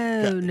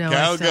still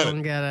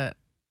don't get it.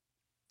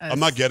 I'm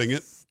not getting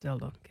it. Still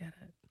don't get it.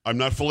 I'm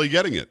not fully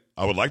getting it.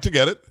 I would like to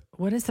get it.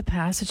 What does the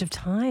passage of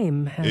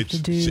time have to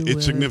do with?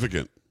 It's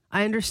significant.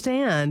 I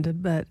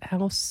understand, but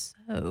how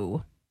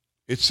so?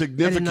 It's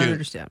significant. I did not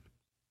understand.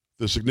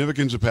 The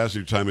significance of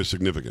passage of time is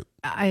significant.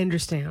 I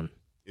understand.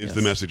 Is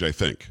the message, I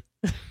think.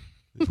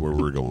 Is where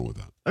we're going with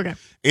that. Okay.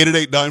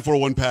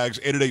 888-941-PAGS,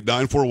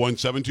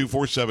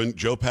 888-941-7247,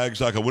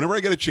 joepags.com. Whenever I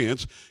get a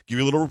chance, give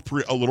you a little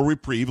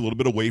reprieve, a little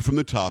bit away from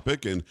the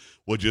topic, and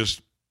we'll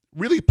just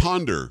really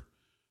ponder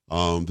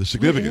the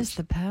significance. What is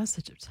the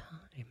passage of time?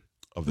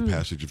 Of the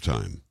passage of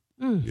time.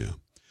 Yeah.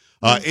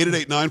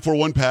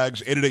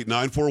 888-941-PAGS,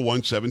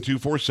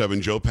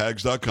 888-941-7247,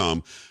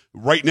 joepags.com.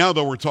 Right now,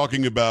 though, we're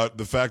talking about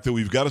the fact that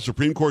we've got a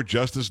Supreme Court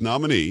Justice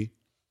nominee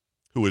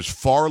who is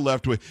far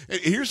left wing. And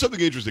here's something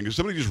interesting, because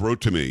somebody just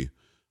wrote to me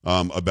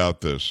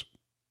about this.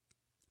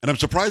 And I'm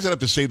surprised I have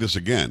to say this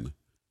again.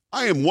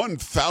 I am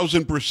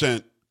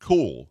 1,000%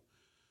 cool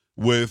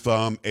with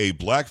a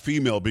black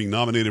female being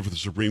nominated for the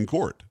Supreme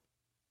Court.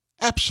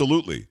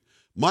 Absolutely.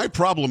 My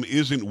problem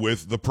isn't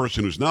with the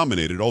person who's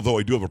nominated, although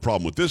I do have a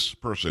problem with this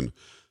person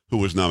who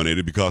was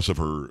nominated because of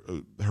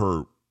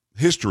her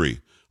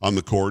history on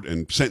the court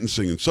and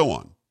sentencing and so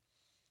on.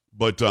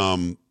 But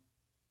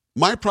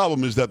my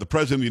problem is that the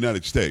President of the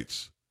United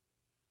States,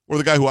 or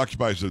the guy who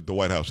occupies the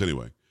White House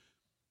anyway,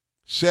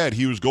 said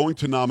he was going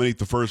to nominate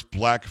the first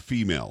black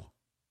female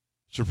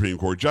Supreme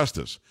Court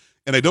justice.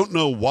 And I don't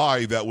know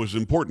why that was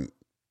important.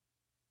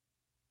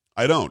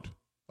 I don't.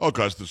 Oh,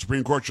 because the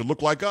Supreme Court should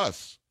look like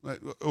us.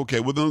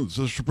 Okay, well, then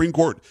the Supreme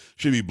Court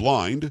should be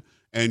blind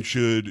and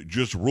should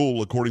just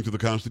rule according to the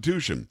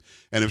Constitution.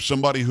 And if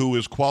somebody who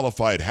is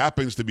qualified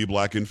happens to be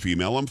black and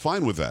female, I'm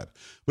fine with that.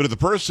 But if the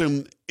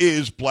person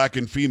is black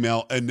and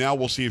female, and now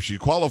we'll see if she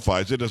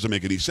qualifies, it doesn't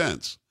make any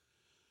sense.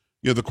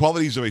 You know, the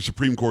qualities of a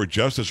Supreme Court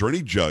justice or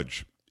any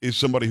judge is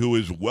somebody who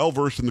is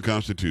well-versed in the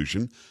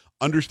Constitution,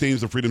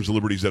 understands the freedoms and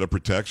liberties that it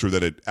protects or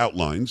that it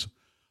outlines,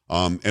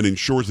 and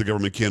ensures the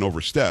government can't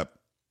overstep.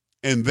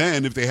 And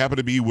then if they happen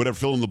to be whatever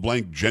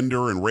fill-in-the-blank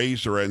gender and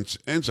race or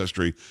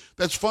ancestry,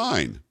 that's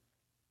fine.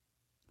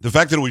 The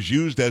fact that it was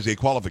used as a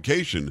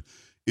qualification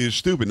is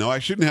stupid. Now, I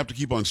shouldn't have to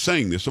keep on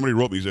saying this. Somebody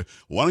wrote me and said,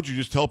 why don't you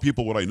just tell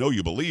people what I know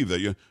you believe?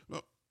 That you?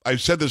 I've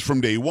said this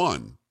from day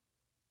one.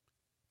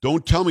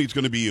 Don't tell me it's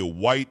going to be a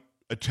white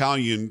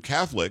Italian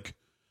Catholic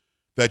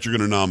that you're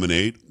going to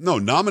nominate. No,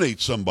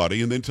 nominate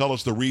somebody and then tell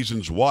us the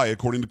reasons why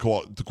according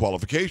to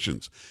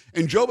qualifications.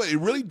 And it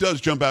really does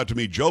jump out to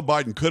me. Joe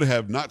Biden could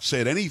have not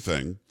said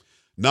anything,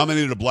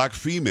 nominated a black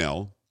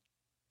female,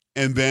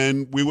 and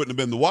then we wouldn't have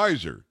been the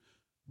wiser.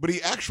 But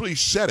he actually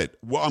said it.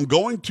 Well, I'm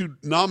going to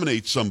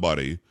nominate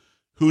somebody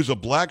who's a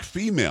black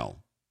female.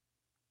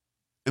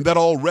 And that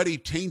already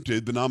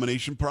tainted the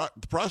nomination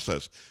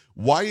process.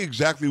 Why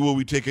exactly will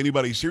we take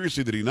anybody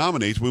seriously that he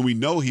nominates when we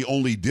know he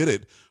only did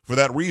it for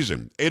that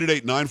reason?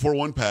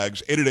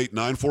 888-941-PAGS,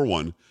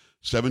 888-941-7247,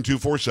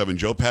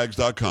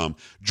 joepags.com.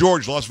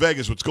 George, Las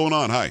Vegas, what's going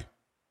on? Hi.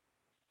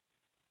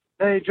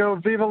 Hey, Joe,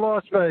 Viva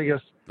Las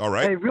Vegas. All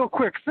right. Hey, real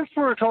quick, since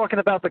we're talking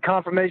about the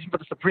confirmation for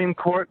the Supreme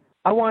Court,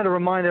 I wanted to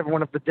remind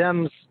everyone of the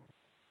Dems'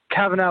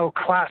 Kavanaugh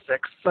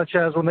classics, such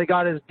as when they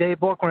got his day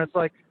book, when it's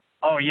like,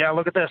 oh, yeah,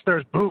 look at this.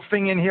 There's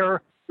boofing in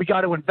here. We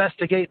got to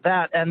investigate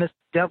that. And this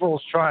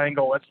devil's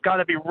triangle. It's got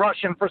to be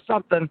Russian for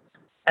something.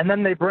 And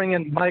then they bring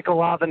in Michael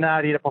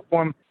Avenatti to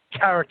perform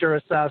character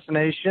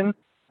assassination.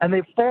 And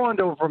they've fawned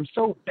over him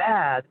so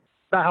bad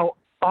about how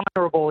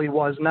honorable he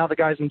was. Now the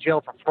guy's in jail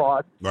for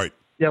fraud. Right.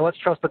 Yeah, let's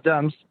trust the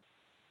Dems.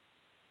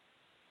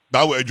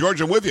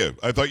 George, I'm with you.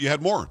 I thought you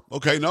had more.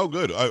 Okay, no,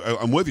 good.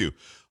 I'm with you.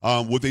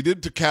 What they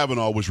did to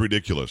Kavanaugh was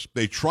ridiculous.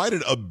 They tried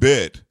it a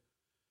bit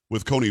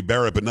with Coney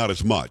Barrett, but not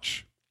as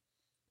much.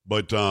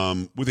 But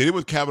what they did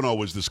with Kavanaugh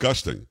was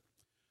disgusting.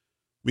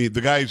 I mean,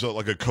 the guy's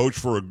like a coach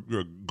for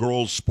a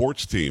girls'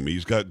 sports team.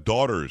 He's got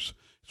daughters.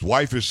 His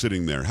wife is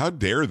sitting there. How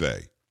dare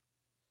they?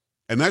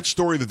 And that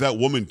story that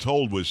woman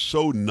told was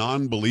so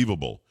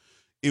non-believable.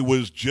 It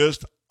was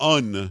just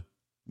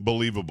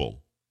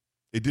unbelievable.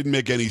 It didn't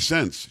make any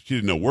sense. She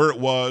didn't know where it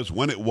was,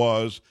 when it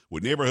was,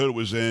 what neighborhood it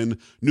was in,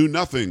 knew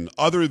nothing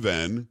other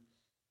than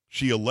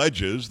she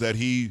alleges that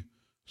he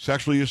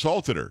sexually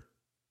assaulted her.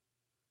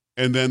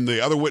 And then the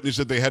other witness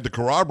that they had to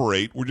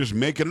corroborate were just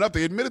making it up.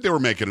 They admitted they were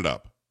making it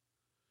up.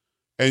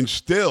 And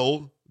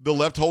still, the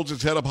left holds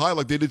its head up high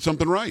like they did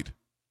something right.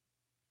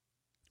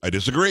 I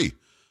disagree.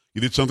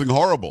 You did something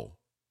horrible.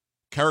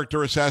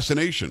 Character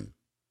assassination.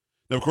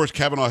 Now, of course,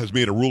 Kavanaugh has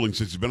made a ruling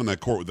since he's been on that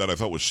court that I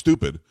thought was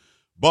stupid,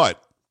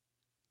 but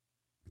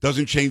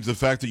doesn't change the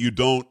fact that you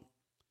don't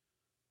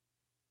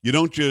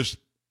just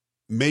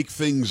make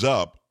things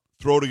up,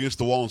 throw it against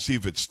the wall and see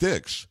if it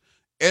sticks.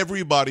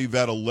 Everybody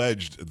that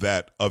alleged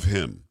that of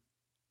him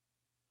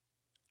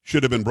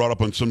should have been brought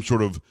up on some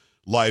sort of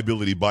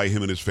liability by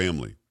him and his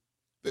family.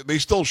 They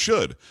still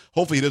should.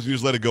 Hopefully he doesn't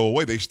just let it go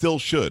away. They still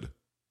should.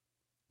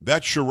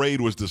 That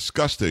charade was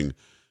disgusting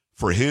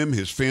for him,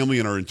 his family,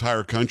 and our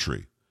entire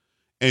country.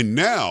 And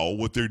now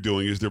what they're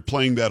doing is they're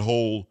playing that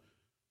whole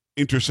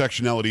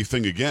intersectionality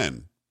thing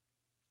again.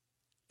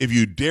 If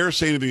you dare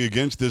say anything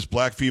against this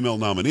black female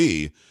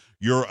nominee,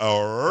 you're a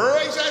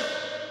racist.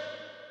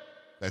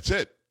 That's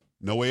it.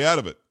 No way out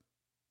of it.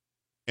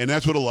 And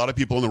that's what a lot of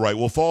people on the right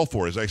will fall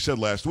for. As I said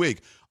last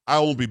week, I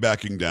won't be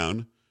backing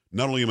down.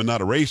 Not only am I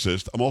not a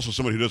racist, I'm also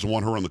somebody who doesn't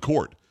want her on the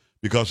court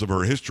because of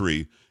her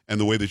history and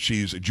the way that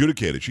she's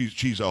adjudicated.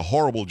 She's a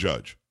horrible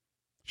judge.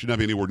 Should not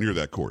be anywhere near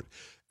that court.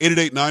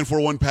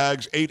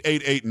 888-941-PAGS,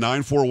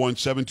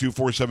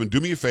 888-941-7247. Do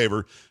me a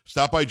favor.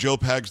 Stop by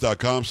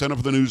joepags.com. Sign up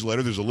for the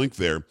newsletter. There's a link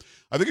there.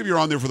 I think if you're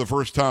on there for the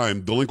first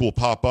time, the link will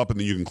pop up and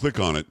then you can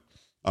click on it.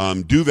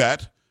 Do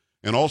that.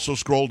 And also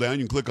scroll down.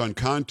 You can click on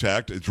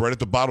Contact. It's right at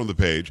the bottom of the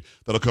page.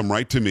 That'll come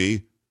right to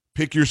me.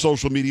 Pick your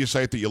social media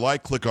site that you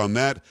like. Click on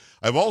that.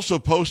 I've also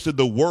posted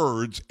the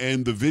words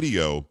and the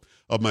video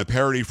of my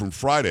parody from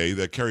Friday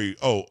that Carrie,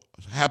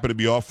 happened to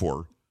be off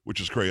for, which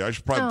is crazy. I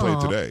should probably play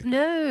it today.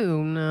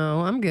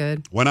 No, I'm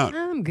good. Why not?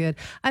 I'm good.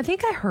 I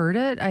think I heard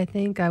it. I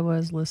think I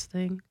was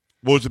listening.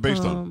 What was it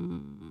based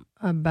on?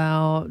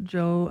 About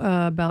Joe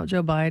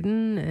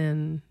Biden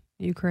and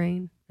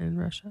Ukraine and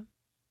Russia.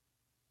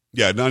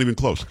 Yeah, not even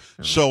close.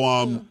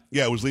 So,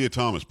 it was Leah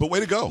Thomas. But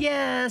way to go.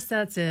 Yes,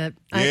 that's it.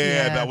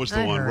 That was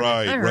the one.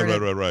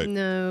 Right.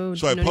 No.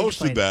 So I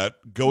posted that.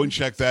 Go and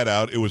check that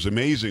out. It was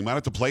amazing. Might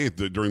have to play it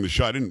during the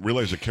show. I didn't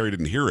realize that Carrie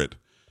didn't hear it.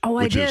 Oh,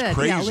 which I did. Is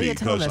crazy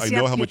because I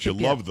know how much you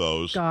love Yep.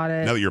 those. Got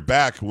it. Now that you're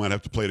back, we might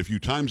have to play it a few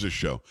times this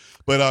show.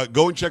 But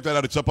go and check that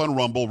out. It's up on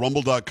Rumble,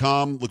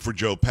 rumble.com. Look for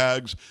Joe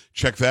Pags.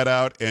 Check that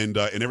out. And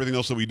everything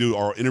else that we do,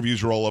 our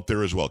interviews are all up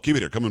there as well. Keep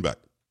it here. Coming back.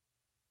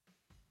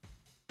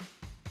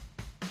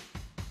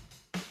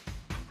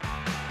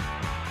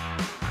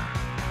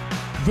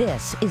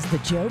 This is the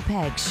Joe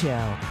Pags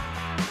Show.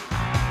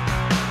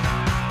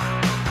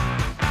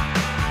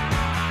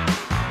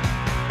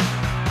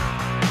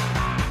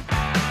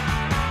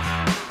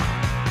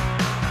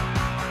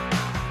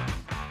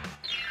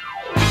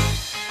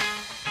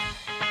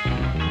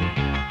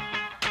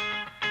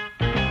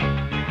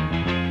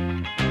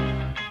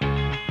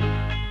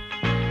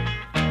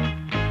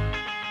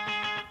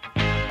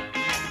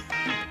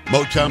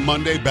 Motown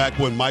Monday, back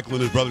when Michael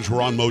and his brothers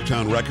were on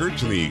Motown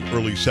Records in the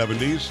early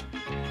 70s.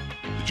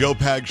 The Joe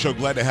Pags Show,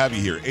 glad to have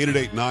you here.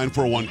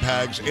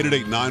 888-941-PAGS,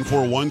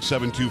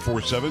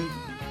 888-941-7247,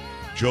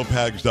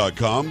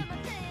 joepags.com.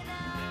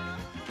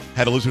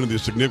 Had to listen to the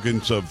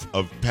significance of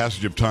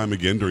passage of time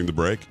again during the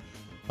break.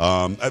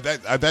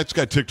 That's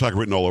got TikTok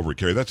written all over it,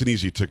 Carrie. That's an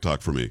easy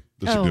TikTok for me,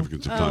 the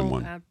significance of time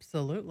one.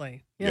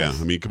 Absolutely. Yes.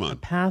 Yeah, I mean, come on. The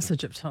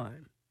passage of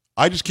time.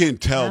 I just can't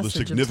tell the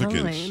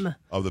significance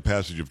of the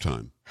passage of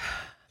time.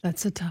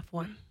 That's a tough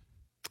one.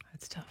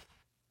 That's tough.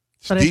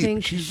 But I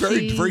think she's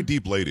very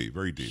deep lady,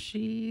 very deep.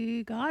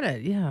 She got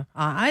it, yeah.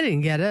 I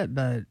didn't get it,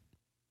 but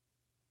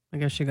I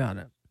guess she got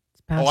it.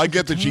 I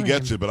get that she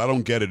gets it, but I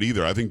don't get it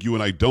either. I think you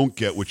and I don't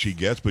get what she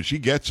gets, but she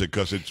gets it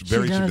because it's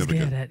very significant. She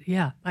does get it,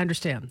 yeah. I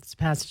understand. It's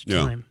passage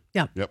of time.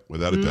 Yeah. Yep,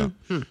 without a doubt.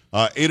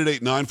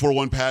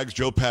 888-941-PAGS,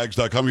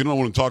 joepags.com. You don't know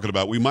what I'm talking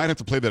about. We might have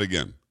to play that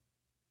again.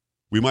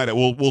 We might.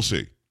 We'll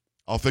see.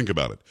 I'll think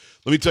about it.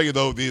 Let me tell you,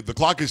 though, the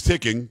clock is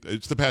ticking.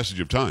 It's the passage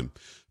of time.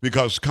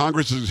 because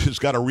Congress has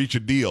got to reach a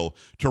deal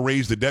to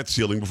raise the debt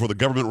ceiling before the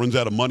government runs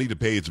out of money to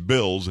pay its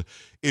bills.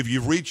 If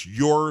you've reached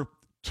your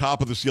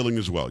top of the ceiling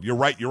as well, you're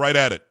right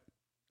at it.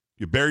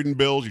 You're buried in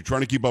bills. You're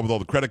trying to keep up with all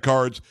the credit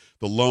cards,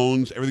 the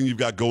loans, everything you've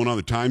got going on,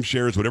 the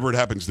timeshares, whatever it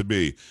happens to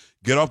be.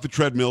 Get off the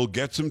treadmill.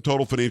 Get some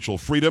total financial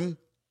freedom.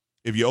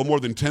 If you owe more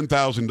than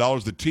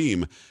 $10,000, the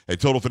team at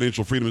Total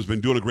Financial Freedom has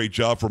been doing a great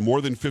job for more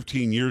than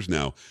 15 years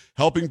now,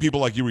 helping people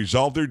like you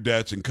resolve their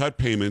debts and cut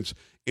payments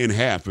in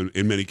half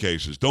in many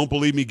cases. Don't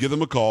believe me? Give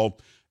them a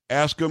call.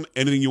 Ask them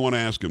anything you want to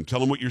ask them.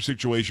 Tell them what your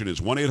situation is.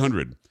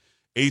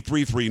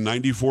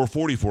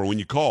 1-800-833-9444. When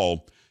you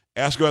call,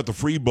 ask about the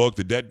free book,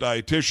 The Debt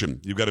Dietitian.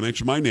 You've got to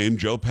mention my name,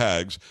 Joe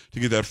Pags, to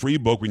get that free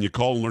book when you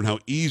call and learn how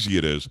easy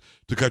it is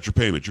to cut your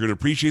payments. You're going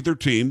to appreciate their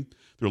team.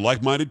 They're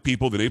like-minded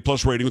people with an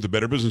A-plus rating with the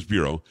Better Business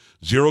Bureau.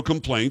 0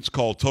 complaints.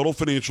 Call Total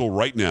Financial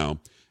right now.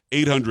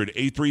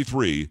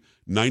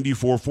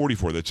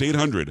 800-833-9444. That's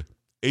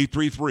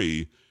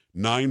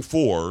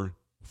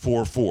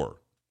 800-833-9444.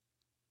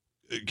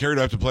 Carrie, do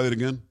I have to play that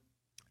again?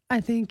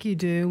 I think you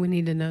do. We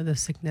need to know the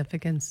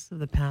significance of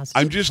the passage.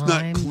 I'm just of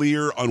time. not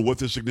clear on what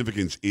the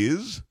significance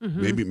is.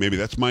 Mm-hmm. Maybe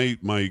that's my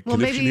Well, connection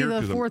maybe here.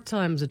 the fourth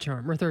time's a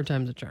charm or third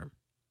time's a charm.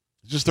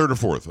 Just third or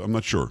fourth. I'm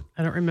not sure.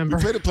 I don't remember.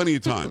 We've played it plenty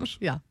of times.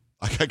 Yeah.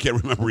 I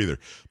can't remember either.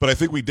 But I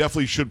think we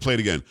definitely should play it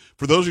again.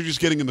 For those who are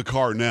just getting in the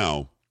car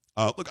now,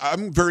 look,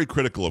 I'm very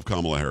critical of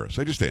Kamala Harris.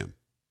 I just am.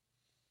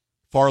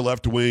 Far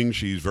left wing.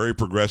 She's very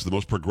progressive, the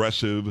most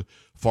progressive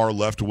far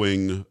left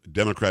wing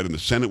Democrat in the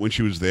Senate when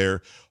she was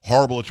there.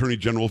 Horrible attorney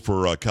general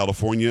for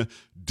California.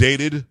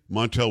 Dated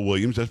Montel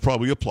Williams. That's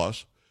probably a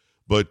plus.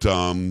 But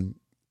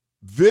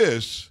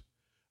this,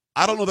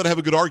 I don't know that I have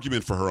a good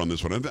argument for her on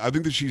this one. I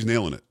think that she's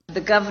nailing it.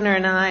 The governor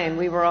and I, and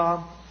we were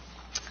all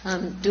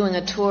doing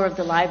a tour of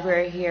the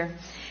library here,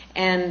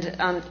 and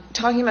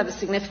talking about the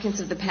significance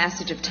of the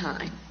passage of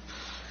time,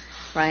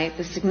 right?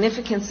 The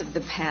significance of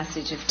the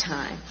passage of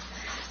time.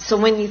 So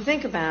when you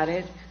think about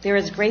it, there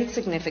is great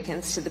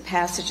significance to the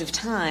passage of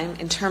time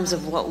in terms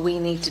of what we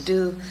need to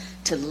do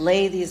to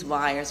lay these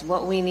wires,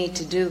 what we need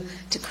to do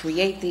to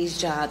create these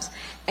jobs.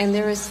 And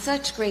there is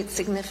such great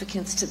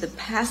significance to the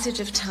passage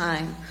of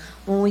time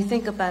when we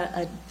think about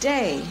a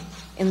day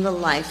in the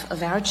life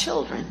of our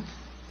children.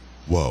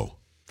 Whoa.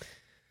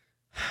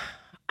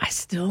 I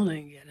still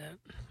didn't get it.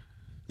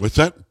 What's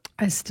that?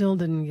 I still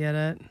didn't get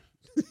it.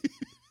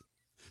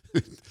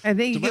 I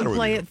think you can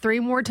play it 3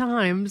 more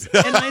times,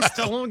 and I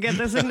still won't get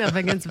the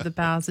significance of the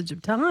passage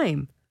of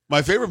time.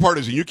 My favorite part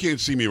is, and you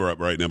can't see me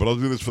right now, but I'll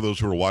do this for those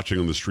who are watching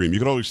on the stream. You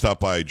can always stop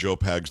by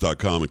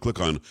joepags.com and click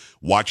on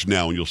Watch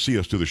Now, and you'll see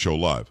us do the show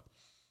live.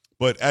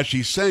 But as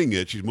she's saying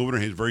it, she's moving her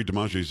hands very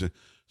demonstrative.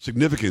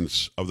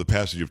 Significance of the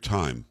passage of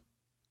time.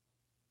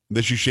 And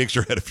then she shakes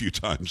her head a few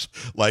times.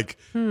 Like,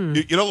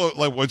 you know,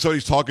 like when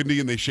somebody's talking to you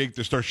and they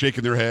start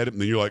shaking their head,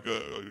 and then you're like,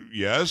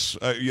 yes.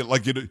 You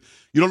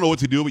don't know what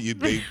to do, but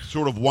they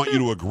sort of want you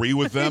to agree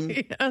with them.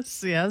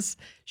 Yes.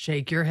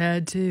 Shake your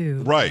head,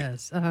 too. Right.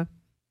 Yes.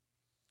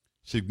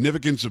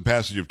 Significance of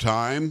passage of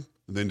time,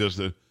 and then does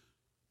the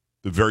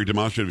very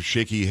demonstrative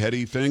shaky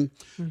heady thing.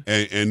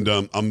 And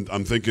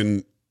I'm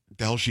thinking, what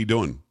the hell's she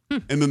doing?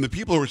 And then the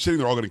people who are sitting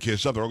there are all going to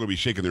kiss up. They're all going to be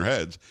shaking their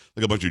heads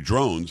like a bunch of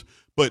drones.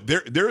 But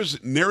there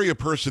is nary a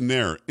person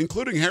there,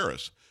 including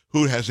Harris,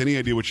 who has any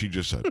idea what she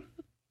just said.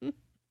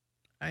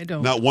 I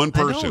don't. Not one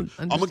person.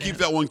 I'm going to keep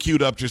that one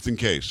queued up just in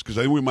case, because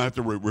I think we might have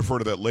to refer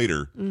to that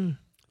later,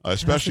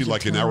 especially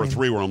like in hour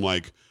 3 where I'm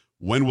like,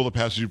 when will the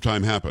passage of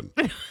time happen?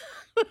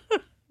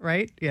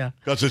 Right? Yeah.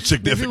 Because it's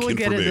significant Maybe we'll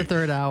get for it me. the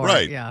third hour.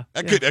 Right. Yeah.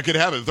 That could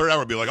happen. The third hour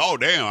would be like, oh,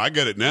 damn, I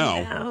get it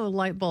now. Oh,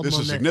 light bulb This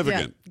moment. is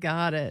significant. Yeah,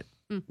 got it.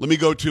 Let me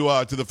go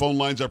to the phone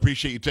lines. I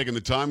appreciate you taking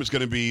the time. It's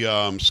going to be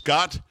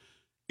Scott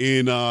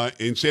in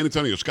San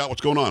Antonio. Scott,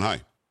 what's going on? Hi.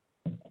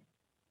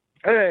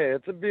 Hey,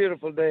 it's a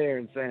beautiful day here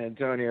in San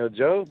Antonio,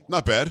 Joe.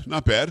 Not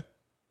bad.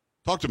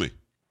 Talk to me.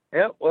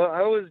 Yep, well,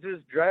 I was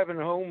just driving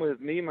home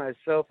with me,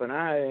 myself, and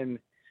I, and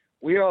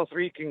we all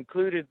three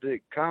concluded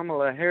that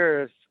Kamala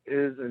Harris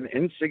is an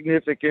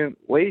insignificant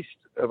waste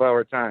of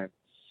our time.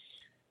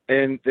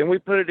 And then we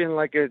put it in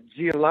like a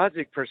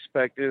geologic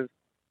perspective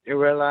and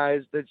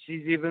realized that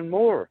she's even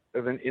more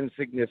of an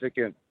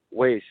insignificant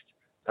waste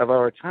of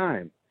our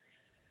time.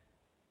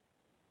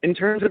 In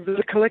terms of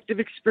the collective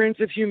experience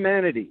of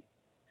humanity,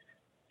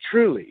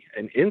 truly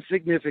an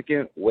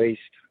insignificant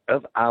waste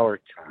of our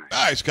time.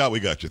 All right, Scott, we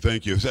got you.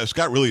 Thank you.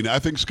 I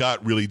think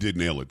Scott really did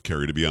nail it,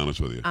 Carrie, to be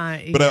honest with you.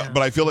 But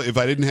I feel like if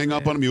I didn't hang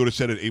up on him, he would have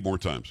said it 8 more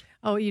times.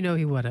 Oh,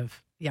 he would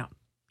have. Yeah.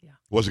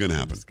 Wasn't going to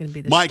happen. It's going to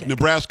be the Mike, shtick.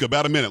 Nebraska,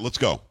 about a minute. Let's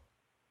go.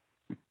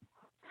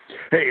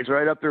 Hey, it's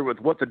right up there with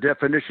what the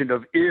definition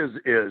of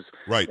is.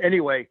 Right.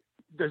 Anyway,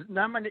 the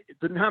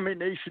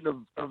nomination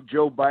of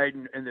Joe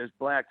Biden and this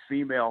black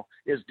female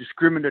is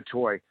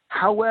discriminatory.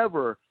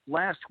 However,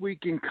 last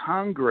week in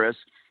Congress,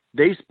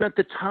 they spent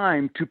the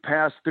time to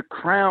pass the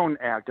Crown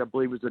Act, I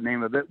believe is the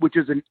name of it, which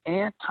is an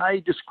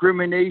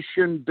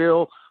anti-discrimination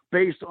bill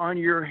based on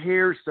your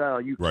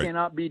hairstyle. You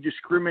cannot be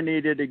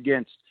discriminated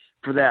against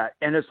for that.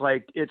 And it's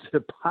like, it's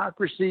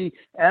hypocrisy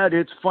at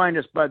its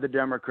finest by the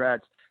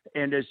Democrats.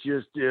 And it's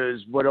just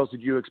is what else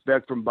did you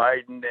expect from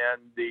Biden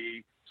and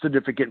the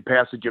significant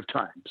passage of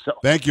time? So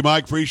thank you,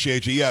 Mike.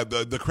 Appreciate you. Yeah,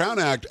 the Crown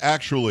Act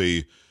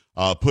actually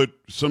put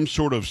some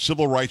sort of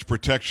civil rights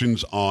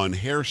protections on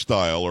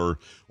hairstyle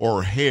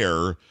or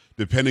hair,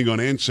 depending on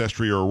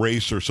ancestry or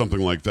race or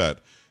something like that.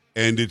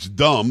 And it's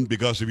dumb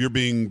because if you're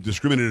being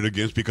discriminated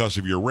against because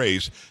of your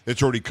race,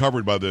 it's already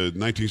covered by the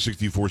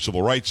 1964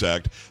 Civil Rights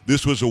Act.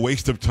 This was a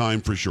waste of time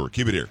for sure.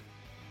 Keep it here.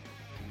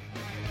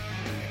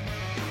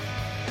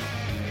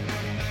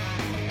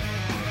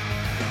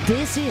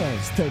 This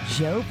is the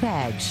Joe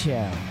Pags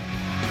Show.